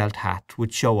blue felt hat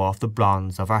would show off the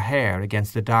bronze of her hair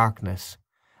against the darkness,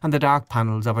 and the dark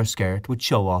panels of her skirt would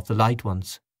show off the light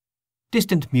ones.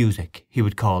 Distant music, he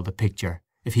would call the picture,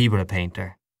 if he were a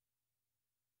painter.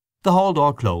 The hall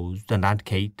door closed, and Aunt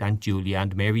Kate, Aunt Julia,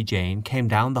 and Mary Jane came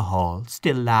down the hall,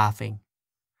 still laughing.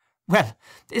 "Well,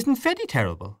 isn't Freddie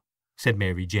terrible?" said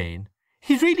Mary Jane.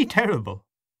 "He's really terrible."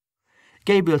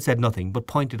 Gabriel said nothing, but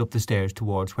pointed up the stairs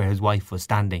towards where his wife was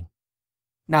standing.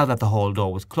 Now that the hall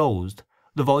door was closed,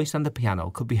 the voice and the piano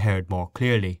could be heard more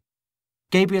clearly.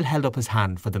 Gabriel held up his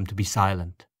hand for them to be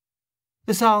silent.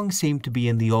 The song seemed to be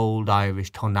in the old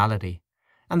Irish tonality,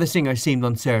 and the singer seemed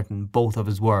uncertain both of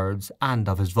his words and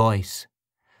of his voice.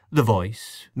 The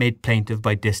voice, made plaintive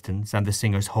by distance and the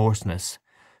singer's hoarseness,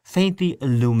 faintly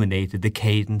illuminated the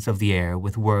cadence of the air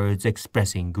with words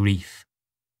expressing grief.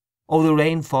 "Oh, the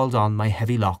rain falls on my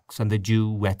heavy locks, and the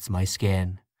dew wets my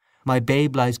skin. My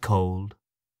babe lies cold."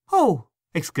 "Oh!"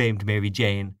 exclaimed Mary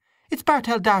Jane, "it's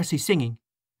Bartell D'Arcy singing,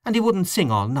 and he wouldn't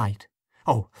sing all night.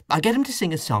 Oh, I'll get him to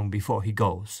sing a song before he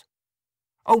goes."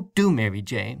 "Oh, do, Mary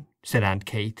Jane," said Aunt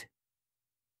Kate.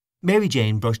 Mary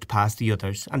Jane brushed past the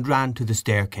others and ran to the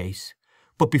staircase,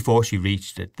 but before she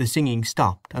reached it the singing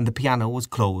stopped and the piano was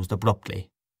closed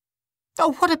abruptly.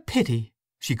 "Oh, what a pity!"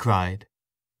 she cried.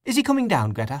 "Is he coming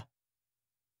down, Gretta?"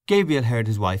 Gabriel heard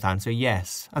his wife answer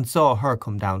yes, and saw her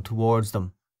come down towards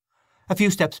them. A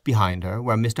few steps behind her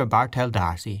were Mr. Bartell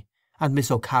D'Arcy and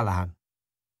Miss O'Callaghan.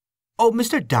 "Oh,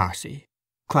 Mr. D'Arcy,"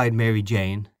 cried Mary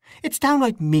Jane, "it's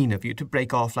downright mean of you to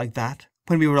break off like that,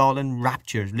 when we were all in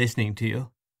raptures listening to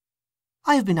you."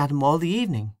 "I have been at him all the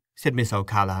evening," said Miss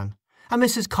O'Callaghan, "and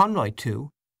Mrs. Conroy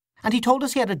too, and he told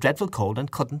us he had a dreadful cold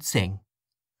and couldn't sing."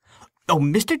 "Oh,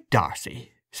 Mr.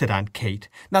 D'Arcy," said Aunt Kate,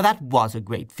 "now that was a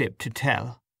great fib to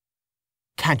tell."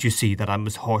 "Can't you see that I'm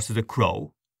as hoarse as a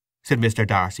crow?" said Mr.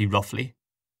 D'Arcy roughly.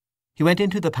 He went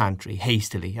into the pantry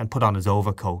hastily and put on his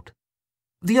overcoat.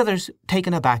 The others,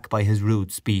 taken aback by his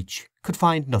rude speech, could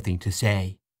find nothing to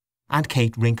say. Aunt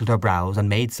Kate wrinkled her brows and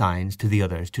made signs to the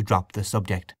others to drop the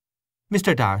subject.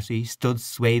 Mr. D'Arcy stood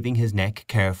swathing his neck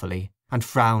carefully and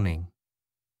frowning.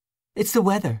 "It's the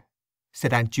weather,"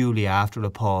 said Aunt Julia after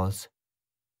a pause.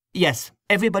 "Yes,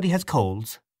 everybody has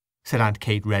colds," said Aunt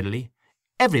Kate readily.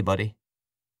 "Everybody."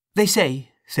 "They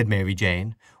say," said Mary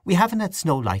Jane, "we haven't had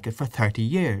snow like it for 30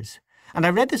 years, and I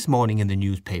read this morning in the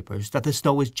newspapers that the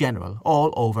snow is general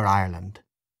all over Ireland."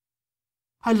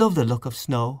 "I love the look of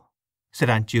snow," said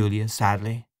Aunt Julia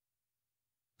sadly.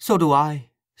 "So do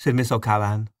I," said Miss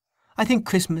O'Callaghan. "I think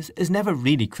Christmas is never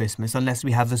really Christmas unless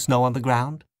we have the snow on the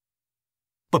ground."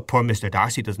 "But poor Mr.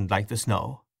 D'Arcy doesn't like the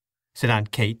snow," said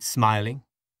Aunt Kate, smiling.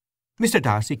 Mr.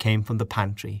 D'Arcy came from the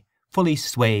pantry, fully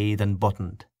swathed and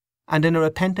buttoned, and in a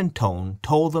repentant tone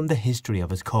told them the history of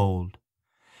his cold.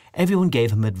 Everyone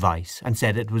gave him advice and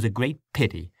said it was a great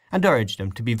pity, and urged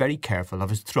him to be very careful of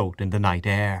his throat in the night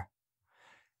air.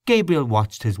 Gabriel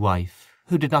watched his wife,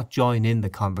 who did not join in the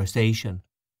conversation.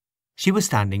 She was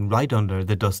standing right under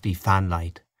the dusty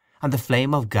fanlight, and the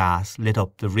flame of gas lit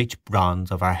up the rich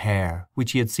bronze of her hair,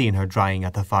 which he had seen her drying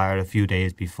at the fire a few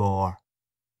days before.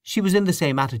 She was in the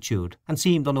same attitude, and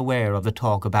seemed unaware of the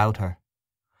talk about her.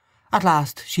 At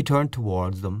last she turned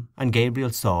towards them, and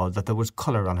Gabriel saw that there was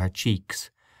colour on her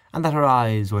cheeks, and that her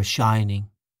eyes were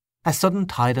shining. A sudden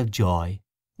tide of joy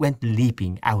went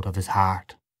leaping out of his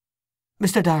heart.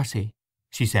 "Mr. D'Arcy,"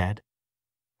 she said,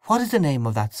 "what is the name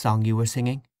of that song you were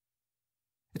singing?"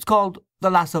 "It's called The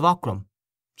Lass of Aughrim,"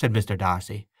 said Mr.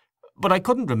 D'Arcy, "but I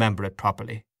couldn't remember it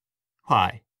properly.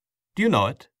 Why? Do you know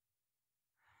it?"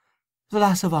 "The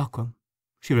Lass of Aughrim,"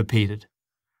 she repeated.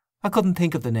 "I couldn't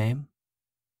think of the name."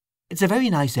 "It's a very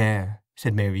nice air,"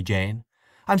 said Mary Jane.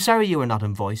 "I'm sorry you were not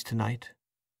in voice tonight."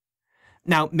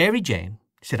 "Now, Mary Jane,"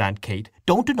 said Aunt Kate,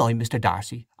 "don't annoy Mr.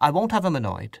 D'Arcy. I won't have him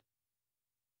annoyed."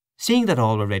 Seeing that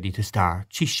all were ready to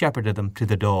start, she shepherded them to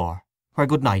the door, where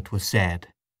good night was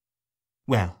said.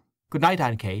 "Well, good night,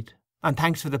 Aunt Kate, and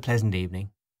thanks for the pleasant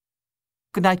evening."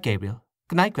 "Good night, Gabriel.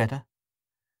 Good night, Gretta."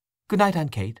 "Good night,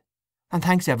 Aunt Kate, and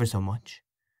thanks ever so much.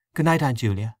 Good night, Aunt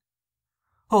Julia."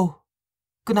 "Oh,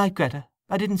 good night, Gretta.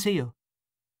 I didn't see you."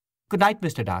 "Good night,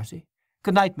 Mr. D'Arcy.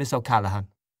 Good night, Miss O'Callaghan."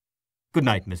 "Good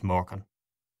night, Miss Morkan."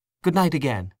 "Good night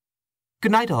again.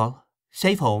 Good night all.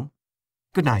 Safe home.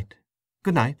 Good night.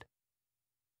 Good night."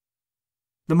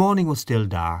 The morning was still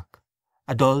dark.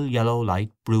 A dull yellow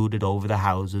light brooded over the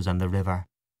houses and the river,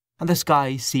 and the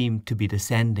sky seemed to be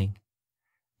descending.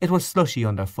 It was slushy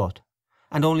underfoot,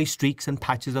 and only streaks and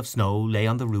patches of snow lay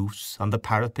on the roofs, on the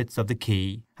parapets of the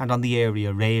quay, and on the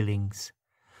area railings.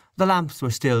 The lamps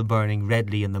were still burning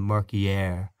redly in the murky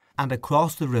air, and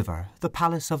across the river the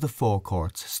palace of the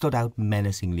forecourts stood out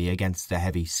menacingly against the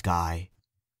heavy sky.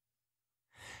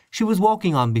 She was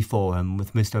walking on before him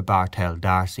with Mr. Bartell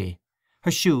D'Arcy,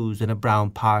 her shoes in a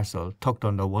brown parcel tucked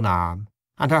under one arm,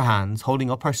 and her hands holding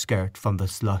up her skirt from the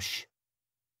slush.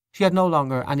 She had no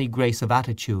longer any grace of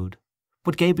attitude,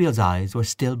 but Gabriel's eyes were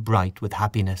still bright with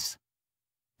happiness.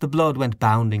 The blood went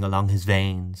bounding along his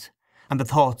veins, and the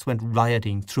thoughts went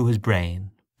rioting through his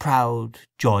brain, proud,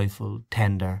 joyful,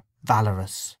 tender,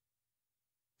 valorous.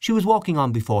 She was walking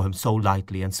on before him so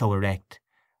lightly and so erect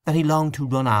that he longed to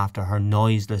run after her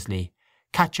noiselessly,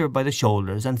 catch her by the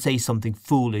shoulders and say something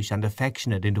foolish and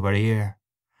affectionate into her ear.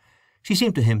 She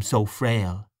seemed to him so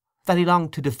frail that he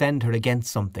longed to defend her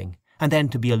against something, and then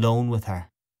to be alone with her.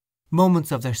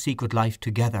 Moments of their secret life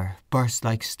together burst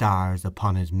like stars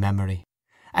upon his memory.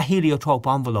 A heliotrope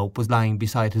envelope was lying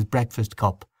beside his breakfast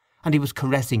cup, and he was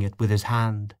caressing it with his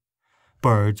hand.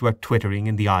 Birds were twittering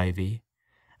in the ivy,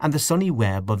 and the sunny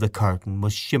web of the curtain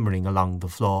was shimmering along the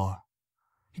floor.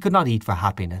 He could not eat for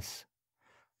happiness.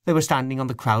 They were standing on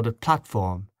the crowded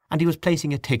platform, and he was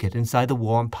placing a ticket inside the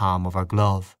warm palm of her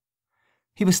glove.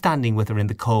 He was standing with her in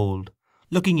the cold,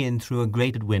 looking in through a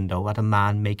grated window at a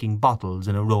man making bottles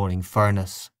in a roaring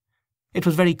furnace. It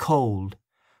was very cold.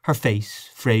 Her face,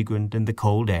 fragrant in the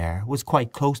cold air, was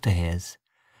quite close to his,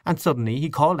 and suddenly he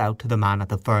called out to the man at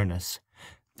the furnace,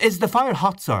 "Is the fire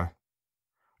hot, sir?"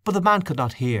 But the man could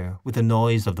not hear, with the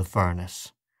noise of the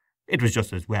furnace. It was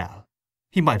just as well.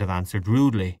 He might have answered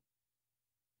rudely.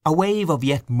 A wave of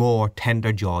yet more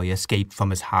tender joy escaped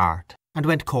from his heart, and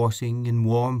went coursing in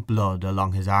warm blood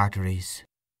along his arteries.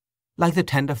 Like the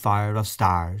tender fire of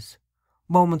stars,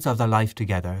 moments of their life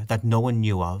together that no one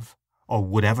knew of, or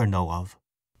would ever know of,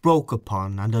 broke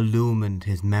upon and illumined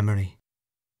his memory.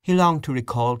 He longed to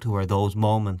recall to her those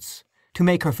moments, to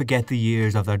make her forget the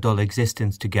years of their dull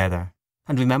existence together,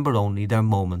 and remember only their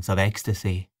moments of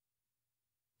ecstasy.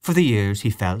 For the years, he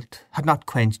felt, had not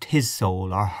quenched his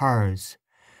soul or hers.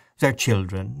 Their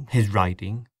children, his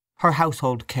writing, her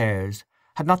household cares,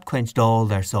 had not quenched all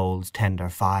their souls' tender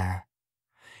fire.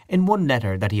 In one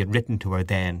letter that he had written to her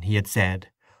then, he had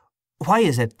said, "Why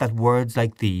is it that words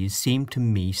like these seem to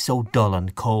me so dull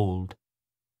and cold?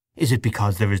 Is it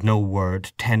because there is no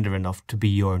word tender enough to be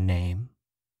your name?"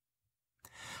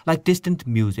 Like distant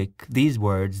music, these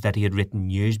words that he had written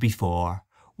years before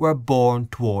were borne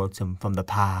towards him from the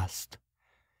past.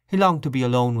 He longed to be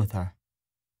alone with her.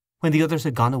 When the others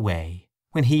had gone away,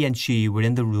 when he and she were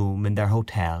in the room in their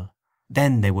hotel,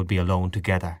 then they would be alone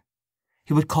together.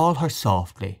 He would call her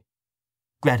softly,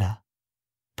 "Gretta."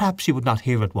 Perhaps she would not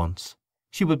hear at once.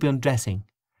 She would be undressing.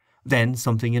 Then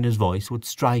something in his voice would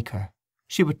strike her.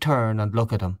 She would turn and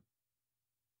look at him.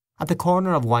 At the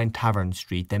corner of Wine Tavern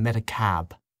Street they met a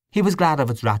cab. He was glad of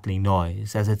its rattling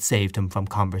noise, as it saved him from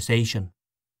conversation.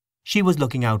 She was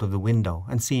looking out of the window,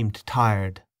 and seemed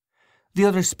tired. The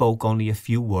others spoke only a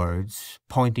few words,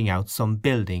 pointing out some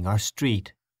building or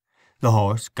street. The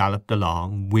horse galloped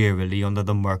along wearily under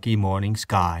the murky morning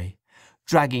sky,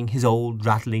 dragging his old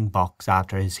rattling box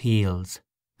after his heels,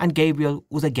 and Gabriel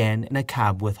was again in a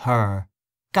cab with her,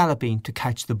 galloping to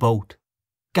catch the boat,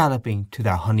 galloping to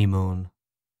their honeymoon.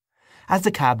 As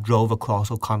the cab drove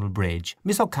across O'Connell Bridge,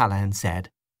 Miss O'Callaghan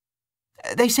said,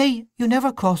 "They say you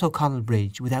never cross O'Connell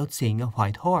Bridge without seeing a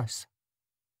white horse."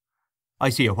 "I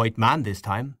see a white man this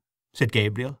time," said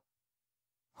Gabriel.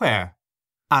 "Where?"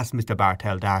 asked Mr.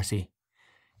 Bartell D'Arcy.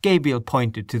 Gabriel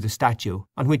pointed to the statue,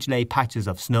 on which lay patches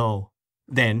of snow.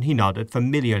 Then he nodded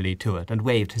familiarly to it and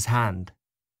waved his hand.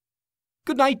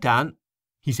 "Good night, Dan,"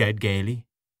 he said gaily.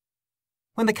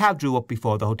 When the cab drew up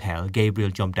before the hotel,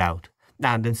 Gabriel jumped out,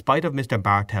 and, in spite of Mr.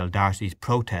 Bartell D'Arcy's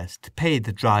protest, paid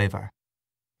the driver.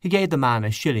 He gave the man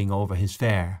a shilling over his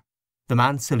fare. The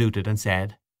man saluted and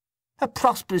said, "A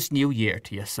prosperous new year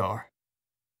to you, sir."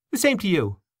 "The same to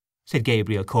you," said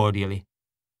Gabriel cordially.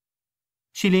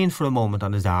 She leaned for a moment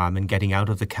on his arm in getting out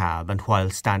of the cab, and while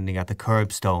standing at the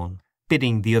curbstone,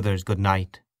 bidding the others good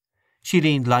night. She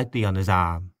leaned lightly on his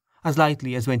arm, as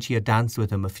lightly as when she had danced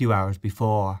with him a few hours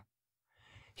before.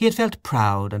 He had felt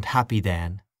proud and happy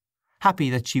then, happy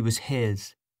that she was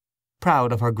his,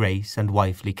 proud of her grace and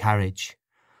wifely carriage.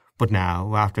 But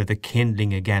now, after the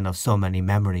kindling again of so many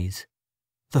memories,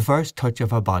 the first touch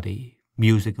of her body,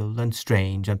 musical and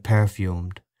strange and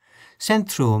perfumed,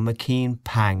 sent through him a keen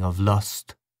pang of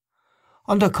lust.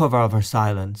 Under cover of her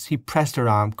silence he pressed her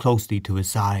arm closely to his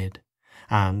side,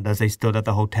 and, as they stood at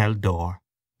the hotel door,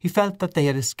 He felt that they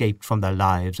had escaped from their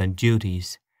lives and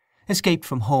duties, escaped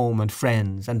from home and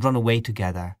friends and run away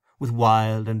together, with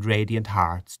wild and radiant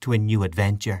hearts, to a new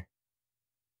adventure.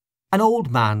 An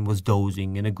old man was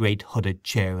dozing in a great hooded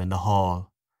chair in the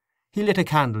hall. He lit a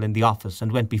candle in the office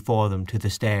and went before them to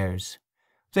the stairs.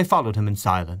 They followed him in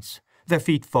silence, their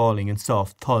feet falling in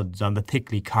soft thuds on the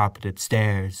thickly carpeted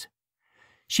stairs.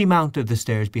 She mounted the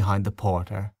stairs behind the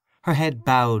porter, her head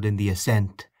bowed in the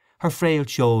ascent, her frail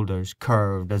shoulders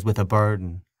curved as with a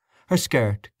burden, her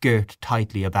skirt girt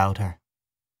tightly about her.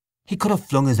 He could have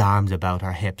flung his arms about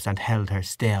her hips and held her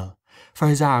still, for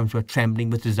his arms were trembling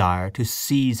with desire to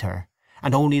seize her,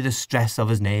 and only the stress of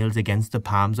his nails against the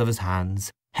palms of his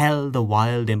hands held the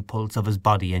wild impulse of his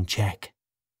body in check.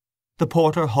 The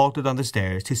porter halted on the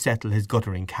stairs to settle his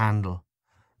guttering candle.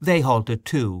 They halted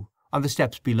too, on the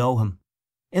steps below him.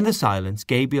 In the silence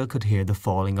Gabriel could hear the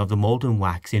falling of the molten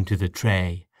wax into the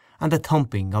tray, and the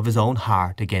thumping of his own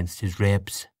heart against his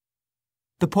ribs.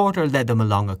 The porter led them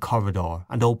along a corridor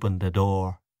and opened a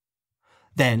door.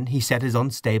 Then he set his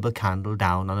unstable candle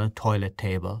down on a toilet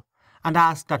table, and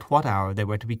asked at what hour they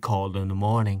were to be called in the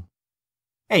morning.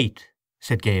 8,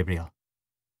 said Gabriel.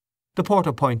 The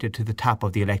porter pointed to the tap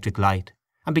of the electric light,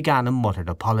 and began a muttered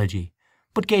apology,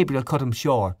 but Gabriel cut him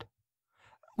short.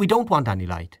 We don't want any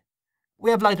light.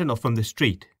 We have light enough from the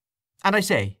street. And I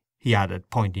say, he added,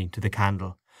 pointing to the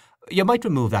candle, you might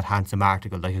remove that handsome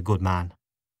article like a good man.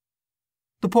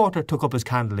 The porter took up his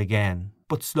candle again,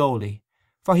 but slowly,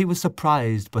 for he was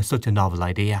surprised by such a novel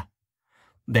idea.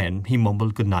 Then he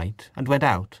mumbled good night and went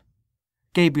out.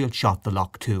 Gabriel shot the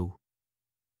lock to.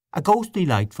 A ghostly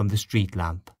light from the street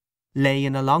lamp lay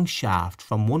in a long shaft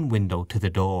from one window to the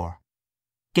door.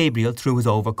 Gabriel threw his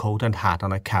overcoat and hat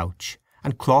on a couch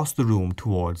and crossed the room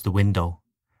towards the window.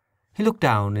 He looked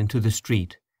down into the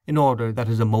street in order that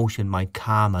his emotion might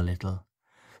calm a little.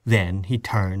 Then he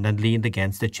turned and leaned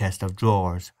against a chest of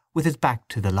drawers, with his back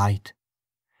to the light.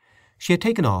 She had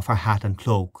taken off her hat and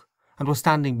cloak, and was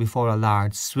standing before a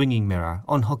large swinging mirror,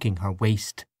 unhooking her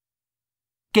waist.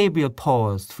 Gabriel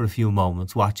paused for a few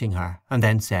moments watching her, and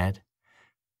then said,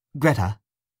 Gretta.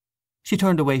 She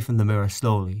turned away from the mirror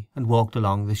slowly and walked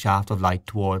along the shaft of light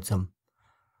towards him.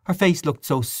 Her face looked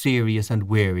so serious and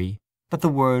weary that the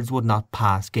words would not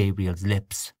pass Gabriel's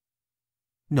lips.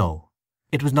 No,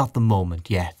 it was not the moment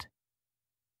yet.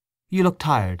 You look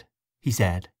tired, he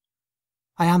said.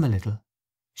 I am a little,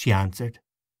 she answered.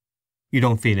 You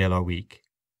don't feel ill or weak?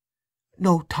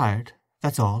 No, tired,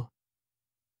 that's all.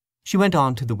 She went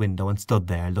on to the window and stood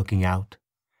there looking out.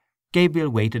 Gabriel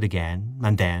waited again,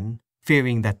 and then,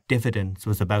 fearing that diffidence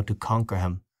was about to conquer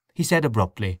him, he said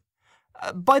abruptly,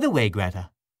 By the way,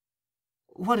 Gretta.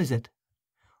 What is it?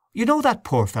 You know that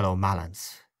poor fellow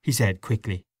Malins, he said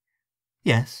quickly.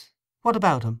 Yes. What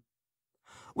about him?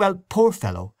 Well, poor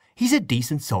fellow, he's a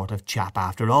decent sort of chap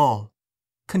after all,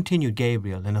 continued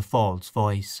Gabriel in a false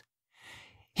voice.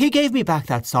 He gave me back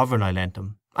that sovereign I lent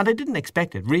him, and I didn't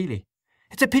expect it, really.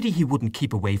 It's a pity he wouldn't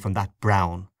keep away from that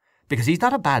Brown, because he's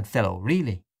not a bad fellow,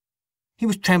 really. He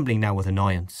was trembling now with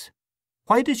annoyance.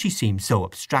 Why did she seem so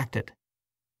abstracted?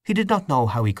 He did not know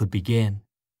how he could begin.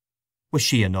 Was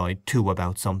she annoyed too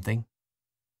about something?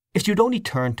 If she would only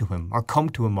turn to him or come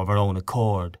to him of her own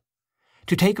accord.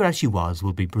 To take her as she was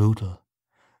would be brutal.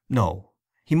 No,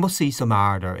 he must see some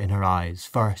ardour in her eyes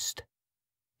first.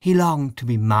 He longed to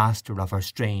be master of her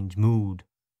strange mood.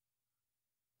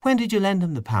 When did you lend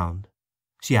him the £1?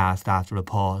 She asked after a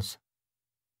pause.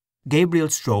 Gabriel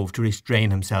strove to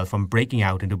restrain himself from breaking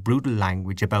out into brutal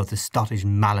language about the Scottish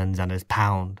Malins and his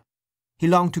 £1. He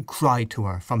longed to cry to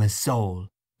her from his soul,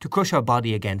 to crush her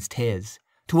body against his,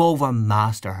 to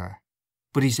overmaster her.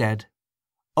 But he said,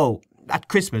 Oh, at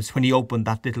Christmas, when he opened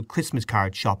that little Christmas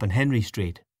card shop in Henry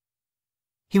Street.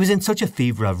 He was in such a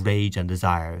fever of rage and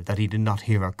desire that he did not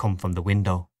hear her come from the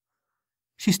window.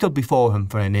 She stood before him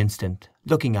for an instant,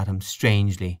 looking at him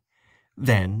strangely.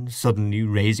 Then, suddenly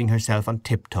raising herself on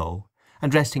tiptoe,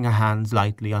 and resting her hands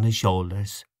lightly on his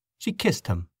shoulders, she kissed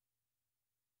him.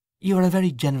 You are a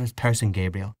very generous person,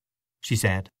 Gabriel, she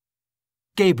said.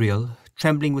 Gabriel,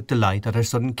 trembling with delight at her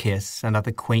sudden kiss and at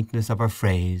the quaintness of her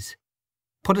phrase,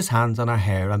 put his hands on her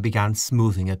hair and began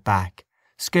smoothing it back,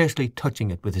 scarcely touching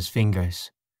it with his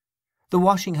fingers. The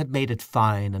washing had made it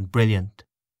fine and brilliant.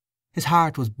 His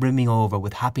heart was brimming over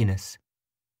with happiness.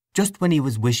 Just when he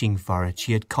was wishing for it,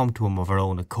 she had come to him of her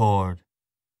own accord.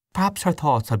 Perhaps her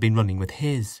thoughts had been running with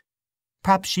his.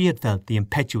 Perhaps she had felt the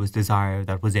impetuous desire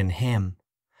that was in him,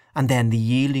 and then the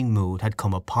yielding mood had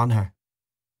come upon her.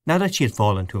 Now that she had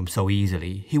fallen to him so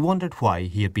easily, he wondered why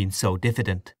he had been so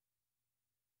diffident.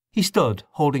 He stood,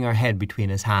 holding her head between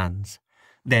his hands.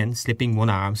 Then, slipping one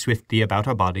arm swiftly about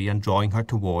her body and drawing her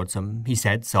towards him, he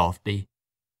said softly,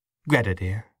 "Gretta,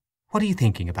 dear, what are you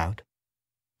thinking about?"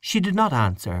 She did not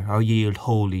answer or yield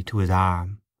wholly to his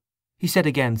arm. He said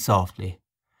again softly,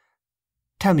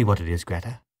 "Tell me what it is,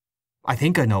 Gretta. I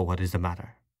think I know what is the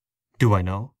matter. Do I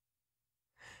know?"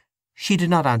 She did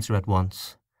not answer at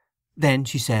once. Then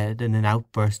she said in an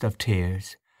outburst of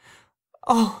tears,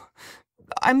 "Oh,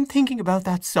 I'm thinking about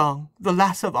that song, The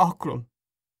Lass of Aughrim."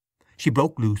 She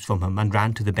broke loose from him and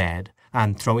ran to the bed,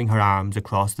 and, throwing her arms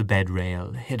across the bed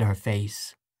rail, hid her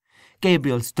face.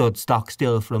 Gabriel stood stock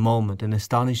still for a moment in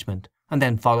astonishment, and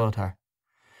then followed her.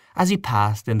 As he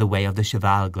passed in the way of the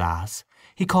cheval glass,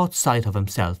 he caught sight of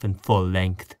himself in full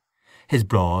length, his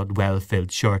broad,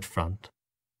 well-filled shirt-front,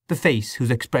 the face whose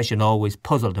expression always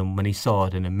puzzled him when he saw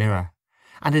it in a mirror,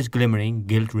 and his glimmering,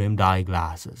 gilt-rimmed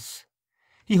eye-glasses.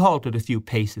 He halted a few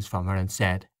paces from her and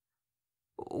said,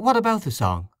 "What about the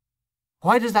song?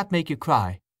 Why does that make you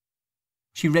cry?"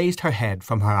 She raised her head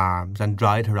from her arms and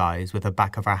dried her eyes with the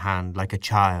back of her hand like a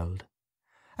child.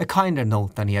 A kinder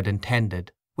note than he had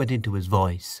intended went into his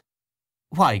voice.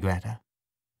 "Why, Gretta?"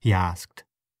 he asked.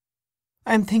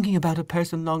 "I am thinking about a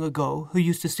person long ago who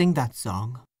used to sing that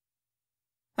song."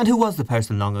 "And who was the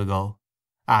person long ago?"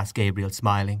 asked Gabriel,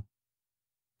 smiling.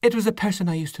 "It was a person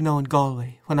I used to know in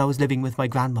Galway when I was living with my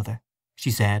grandmother," she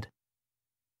said.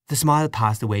 The smile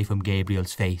passed away from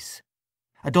Gabriel's face.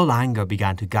 A dull anger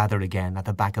began to gather again at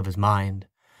the back of his mind,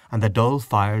 and the dull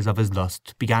fires of his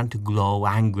lust began to glow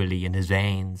angrily in his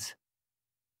veins.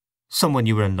 "Someone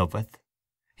you were in love with?"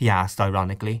 he asked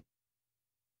ironically.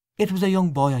 "It was a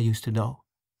young boy I used to know,"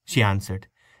 she answered,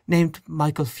 "named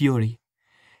Michael Fury.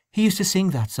 He used to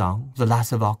sing that song, The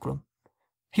Lass of Aughrim.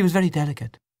 He was very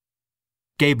delicate."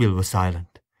 Gabriel was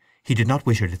silent. He did not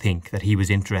wish her to think that he was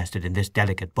interested in this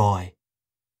delicate boy.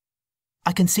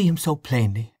 "I can see him so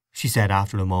plainly," she said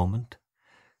after a moment.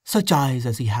 "Such eyes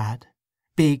as he had,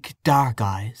 big, dark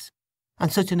eyes,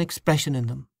 and such an expression in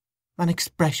them, an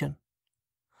expression."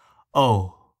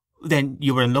 "Oh, then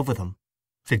you were in love with him?"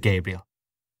 said Gabriel.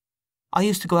 "I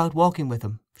used to go out walking with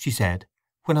him," she said,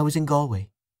 "when I was in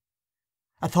Galway."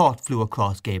 A thought flew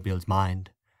across Gabriel's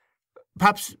mind.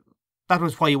 "Perhaps that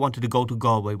was why you wanted to go to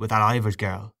Galway with that Ivors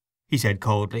girl," he said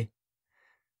coldly.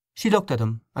 She looked at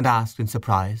him and asked in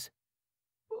surprise,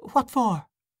 "What for?"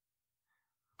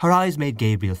 Her eyes made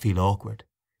Gabriel feel awkward.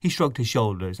 He shrugged his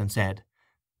shoulders and said,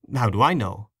 "How do I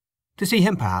know? To see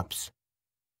him, perhaps."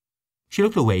 She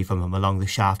looked away from him along the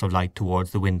shaft of light towards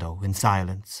the window in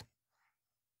silence.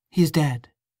 "He is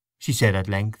dead," she said at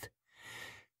length.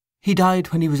 "He died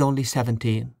when he was only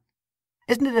 17.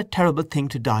 Isn't it a terrible thing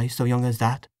to die so young as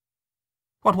that?"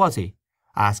 "What was he?"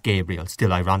 asked Gabriel,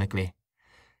 still ironically.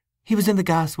 "He was in the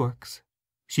gasworks,"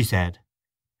 she said.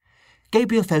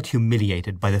 Gabriel felt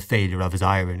humiliated by the failure of his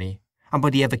irony, and by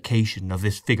the evocation of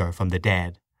this figure from the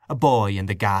dead, a boy in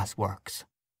the gasworks.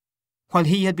 While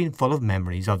he had been full of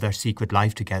memories of their secret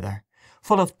life together,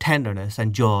 full of tenderness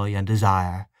and joy and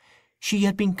desire, she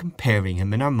had been comparing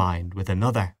him in her mind with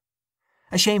another.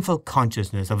 A shameful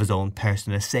consciousness of his own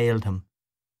person assailed him.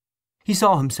 He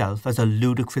saw himself as a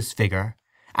ludicrous figure,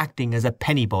 acting as a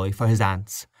penny boy for his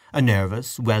aunts, a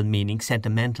nervous, well-meaning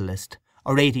sentimentalist,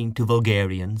 orating to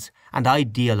vulgarians, and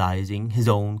idealizing his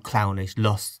own clownish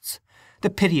lusts, the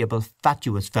pitiable,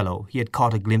 fatuous fellow he had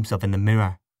caught a glimpse of in the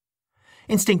mirror.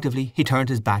 Instinctively he turned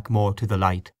his back more to the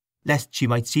light, lest she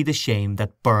might see the shame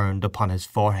that burned upon his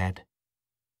forehead.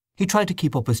 He tried to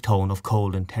keep up his tone of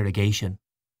cold interrogation,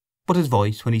 but his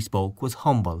voice when he spoke was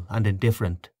humble and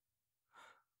indifferent.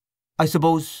 "I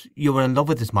suppose you were in love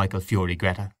with this Michael Fury,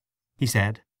 Gretta?" he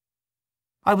said.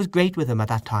 "I was great with him at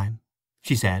that time,"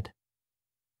 she said.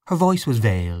 Her voice was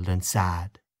veiled and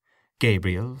sad.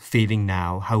 Gabriel, feeling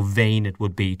now how vain it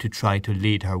would be to try to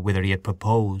lead her whither he had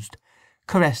proposed,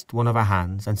 caressed one of her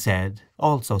hands and said,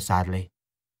 also sadly,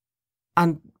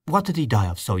 "And what did he die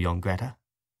of so young, Gretta?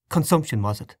 Consumption,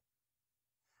 was it?"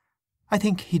 "I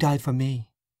think he died for me,"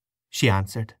 she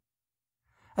answered.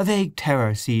 A vague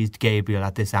terror seized Gabriel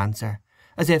at this answer,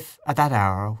 as if, at that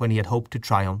hour when he had hoped to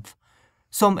triumph,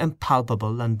 some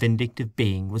impalpable and vindictive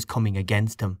being was coming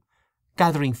against him,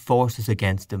 gathering forces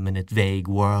against him in its vague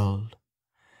world.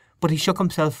 But he shook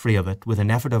himself free of it with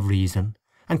an effort of reason,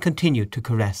 and continued to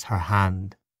caress her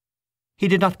hand. He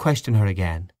did not question her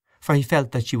again, for he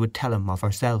felt that she would tell him of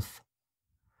herself.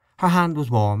 Her hand was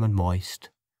warm and moist.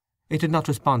 It did not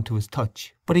respond to his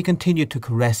touch, but he continued to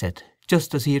caress it,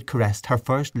 just as he had caressed her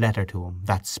first letter to him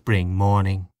that spring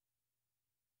morning.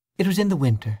 "It was in the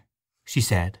winter," she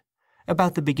said,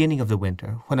 "about the beginning of the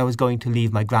winter, when I was going to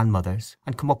leave my grandmother's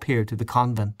and come up here to the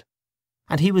convent."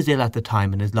 and he was ill at the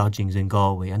time in his lodgings in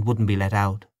Galway and wouldn't be let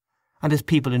out, and his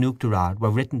people in Uachtarard were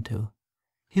written to.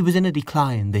 He was in a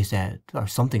decline, they said, or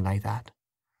something like that.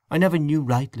 I never knew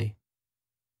rightly."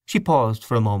 She paused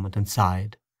for a moment and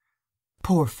sighed.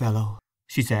 "Poor fellow,"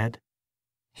 she said.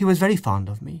 "He was very fond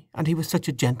of me, and he was such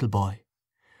a gentle boy.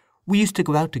 We used to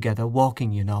go out together,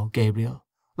 walking, you know, Gabriel,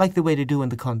 like the way they do in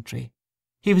the country.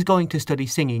 He was going to study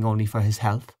singing only for his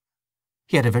health.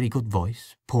 He had a very good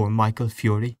voice, poor Michael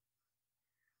Fury."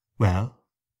 "Well,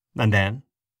 and then?"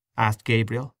 asked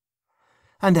Gabriel.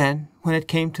 "And then, when it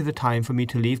came to the time for me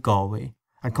to leave Galway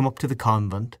and come up to the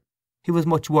convent, he was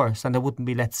much worse and I wouldn't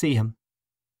be let see him.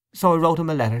 So I wrote him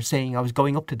a letter saying I was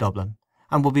going up to Dublin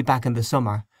and would be back in the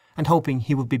summer, and hoping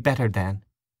he would be better then."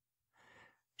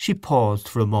 She paused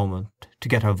for a moment to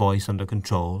get her voice under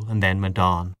control, and then went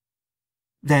on.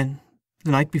 "Then,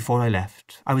 the night before I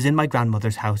left, I was in my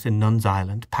grandmother's house in Nuns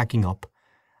Island, packing up,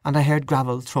 and I heard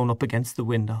gravel thrown up against the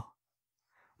window.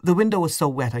 The window was so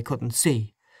wet I couldn't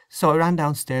see, so I ran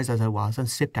downstairs as I was and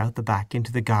slipped out the back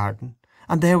into the garden,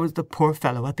 and there was the poor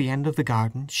fellow at the end of the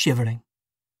garden, shivering."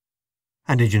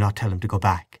 "And did you not tell him to go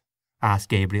back?" asked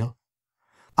Gabriel.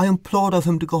 "I implored of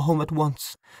him to go home at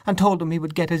once, and told him he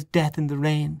would get his death in the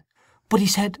rain, but he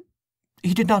said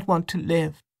he did not want to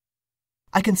live.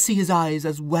 I can see his eyes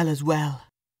as well.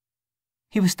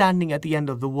 He was standing at the end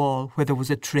of the wall where there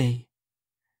was a tree."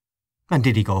 "And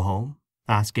did he go home?"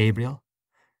 asked Gabriel.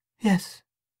 "Yes,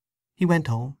 he went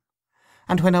home,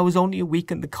 and when I was only a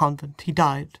week in the convent he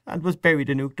died and was buried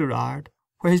in Uachtarard,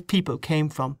 where his people came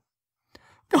from.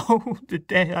 Oh, the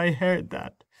day I heard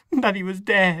that he was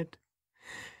dead!"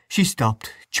 She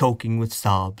stopped, choking with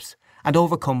sobs, and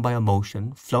overcome by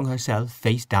emotion flung herself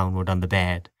face downward on the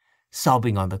bed,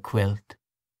 sobbing on the quilt.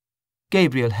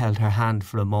 Gabriel held her hand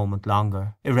for a moment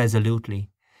longer,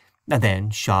 irresolutely, and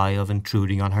then, shy of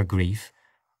intruding on her grief,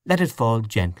 let it fall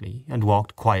gently and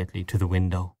walked quietly to the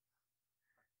window.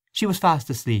 She was fast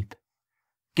asleep.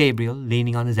 Gabriel,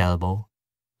 leaning on his elbow,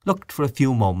 looked for a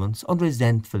few moments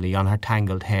unresentfully on her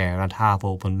tangled hair and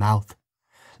half-open mouth,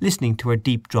 listening to her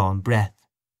deep-drawn breath.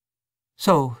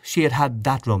 So she had had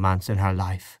that romance in her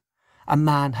life. A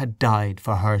man had died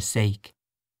for her sake.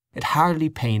 It hardly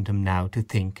pained him now to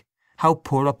think how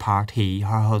poor a part he,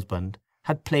 her husband,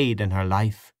 had played in her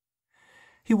life.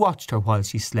 He watched her while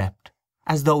she slept,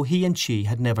 as though he and she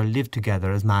had never lived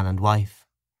together as man and wife.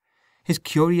 His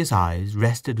curious eyes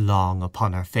rested long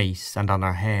upon her face and on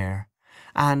her hair,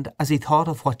 and as he thought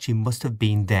of what she must have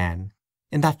been then,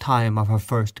 in that time of her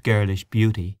first girlish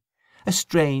beauty, a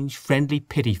strange, friendly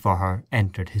pity for her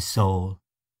entered his soul.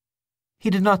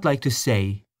 He did not like to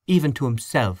say, even to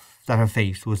himself, that her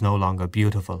face was no longer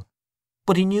beautiful,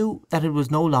 but he knew that it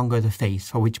was no longer the face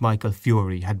for which Michael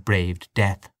Fury had braved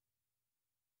death.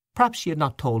 Perhaps she had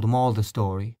not told him all the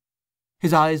story.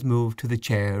 His eyes moved to the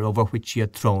chair over which she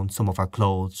had thrown some of her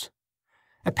clothes.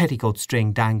 A petticoat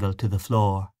string dangled to the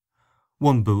floor.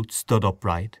 One boot stood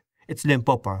upright, its limp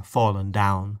upper fallen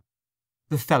down.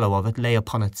 The fellow of it lay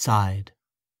upon its side.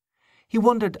 He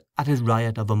wondered at his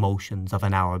riot of emotions of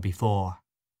an hour before.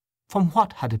 From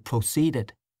what had it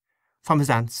proceeded? From his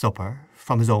aunt's supper,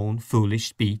 from his own foolish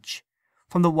speech,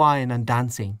 from the wine and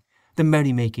dancing, the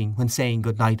merrymaking when saying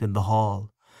good-night in the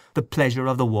hall, the pleasure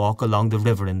of the walk along the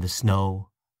river in the snow.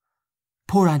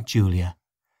 Poor Aunt Julia!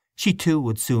 She too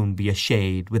would soon be a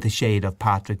shade with the shade of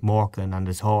Patrick Morkan and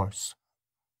his horse.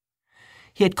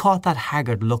 He had caught that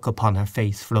haggard look upon her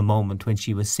face for a moment when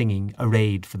she was singing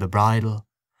Arrayed for the Bridal.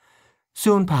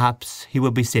 Soon, perhaps, he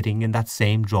would be sitting in that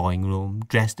same drawing-room,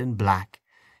 dressed in black,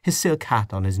 his silk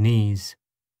hat on his knees.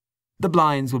 The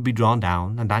blinds would be drawn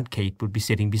down, and Aunt Kate would be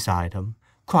sitting beside him,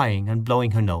 crying and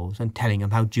blowing her nose and telling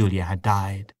him how Julia had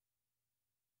died.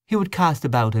 He would cast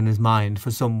about in his mind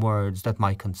for some words that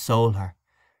might console her,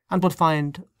 and would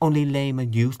find only lame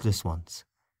and useless ones.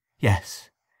 Yes,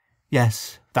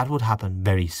 that would happen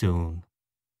very soon.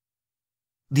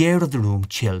 The air of the room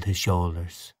chilled his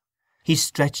shoulders. He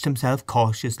stretched himself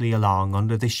cautiously along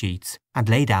under the sheets and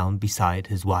lay down beside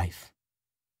his wife.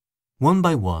 One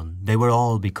by one they were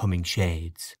all becoming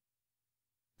shades.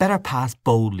 Better pass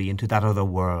boldly into that other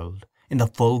world, in the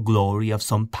full glory of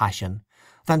some passion,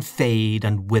 than fade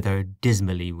and wither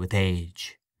dismally with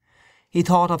age. He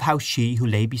thought of how she who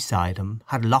lay beside him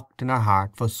had locked in her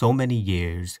heart for so many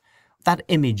years that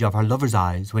image of her lover's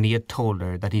eyes when he had told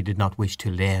her that he did not wish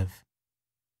to live.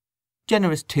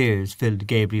 Generous tears filled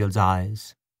Gabriel's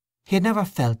eyes. He had never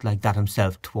felt like that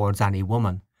himself towards any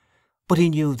woman, but he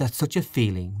knew that such a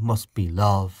feeling must be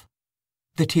love.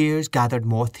 The tears gathered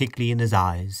more thickly in his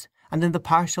eyes, and in the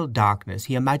partial darkness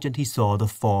he imagined he saw the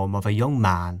form of a young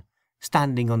man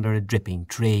standing under a dripping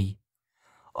tree.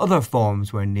 Other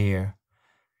forms were near.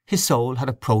 His soul had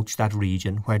approached that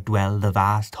region where dwell the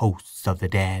vast hosts of the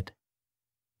dead.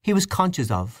 He was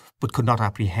conscious of, but could not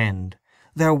apprehend,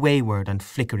 their wayward and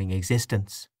flickering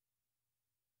existence.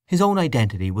 His own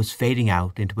identity was fading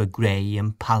out into a grey,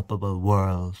 impalpable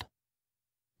world.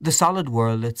 The solid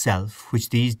world itself, which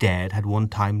these dead had one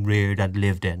time reared and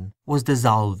lived in, was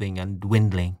dissolving and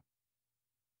dwindling.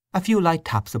 A few light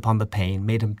taps upon the pane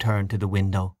made him turn to the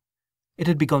window. It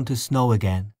had begun to snow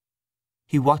again.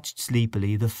 He watched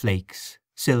sleepily the flakes,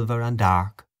 silver and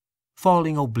dark,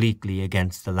 falling obliquely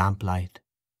against the lamplight.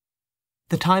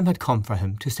 The time had come for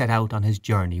him to set out on his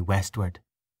journey westward.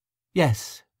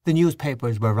 Yes, the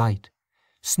newspapers were right.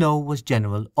 Snow was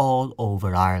general all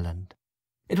over Ireland.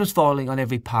 It was falling on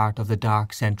every part of the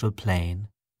dark central plain,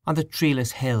 on the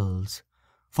treeless hills,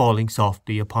 falling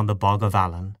softly upon the bog of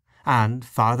Allen, and,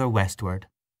 farther westward,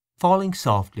 falling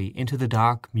softly into the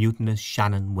dark mutinous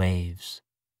Shannon waves.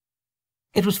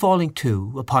 It was falling,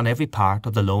 too, upon every part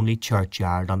of the lonely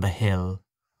churchyard on the hill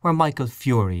where Michael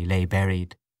Fury lay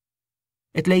buried.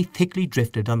 It lay thickly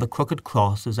drifted on the crooked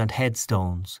crosses and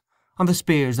headstones, on the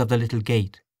spears of the little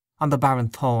gate, on the barren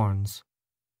thorns.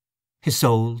 His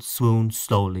soul swooned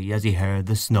slowly as he heard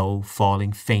the snow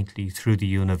falling faintly through the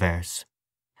universe,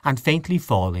 and faintly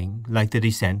falling, like the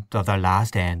descent of their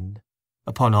last end,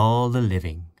 upon all the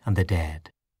living and the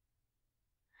dead.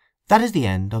 That is the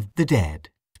end of The Dead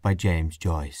by James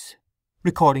Joyce.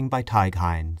 Recording by Tig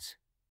Hines.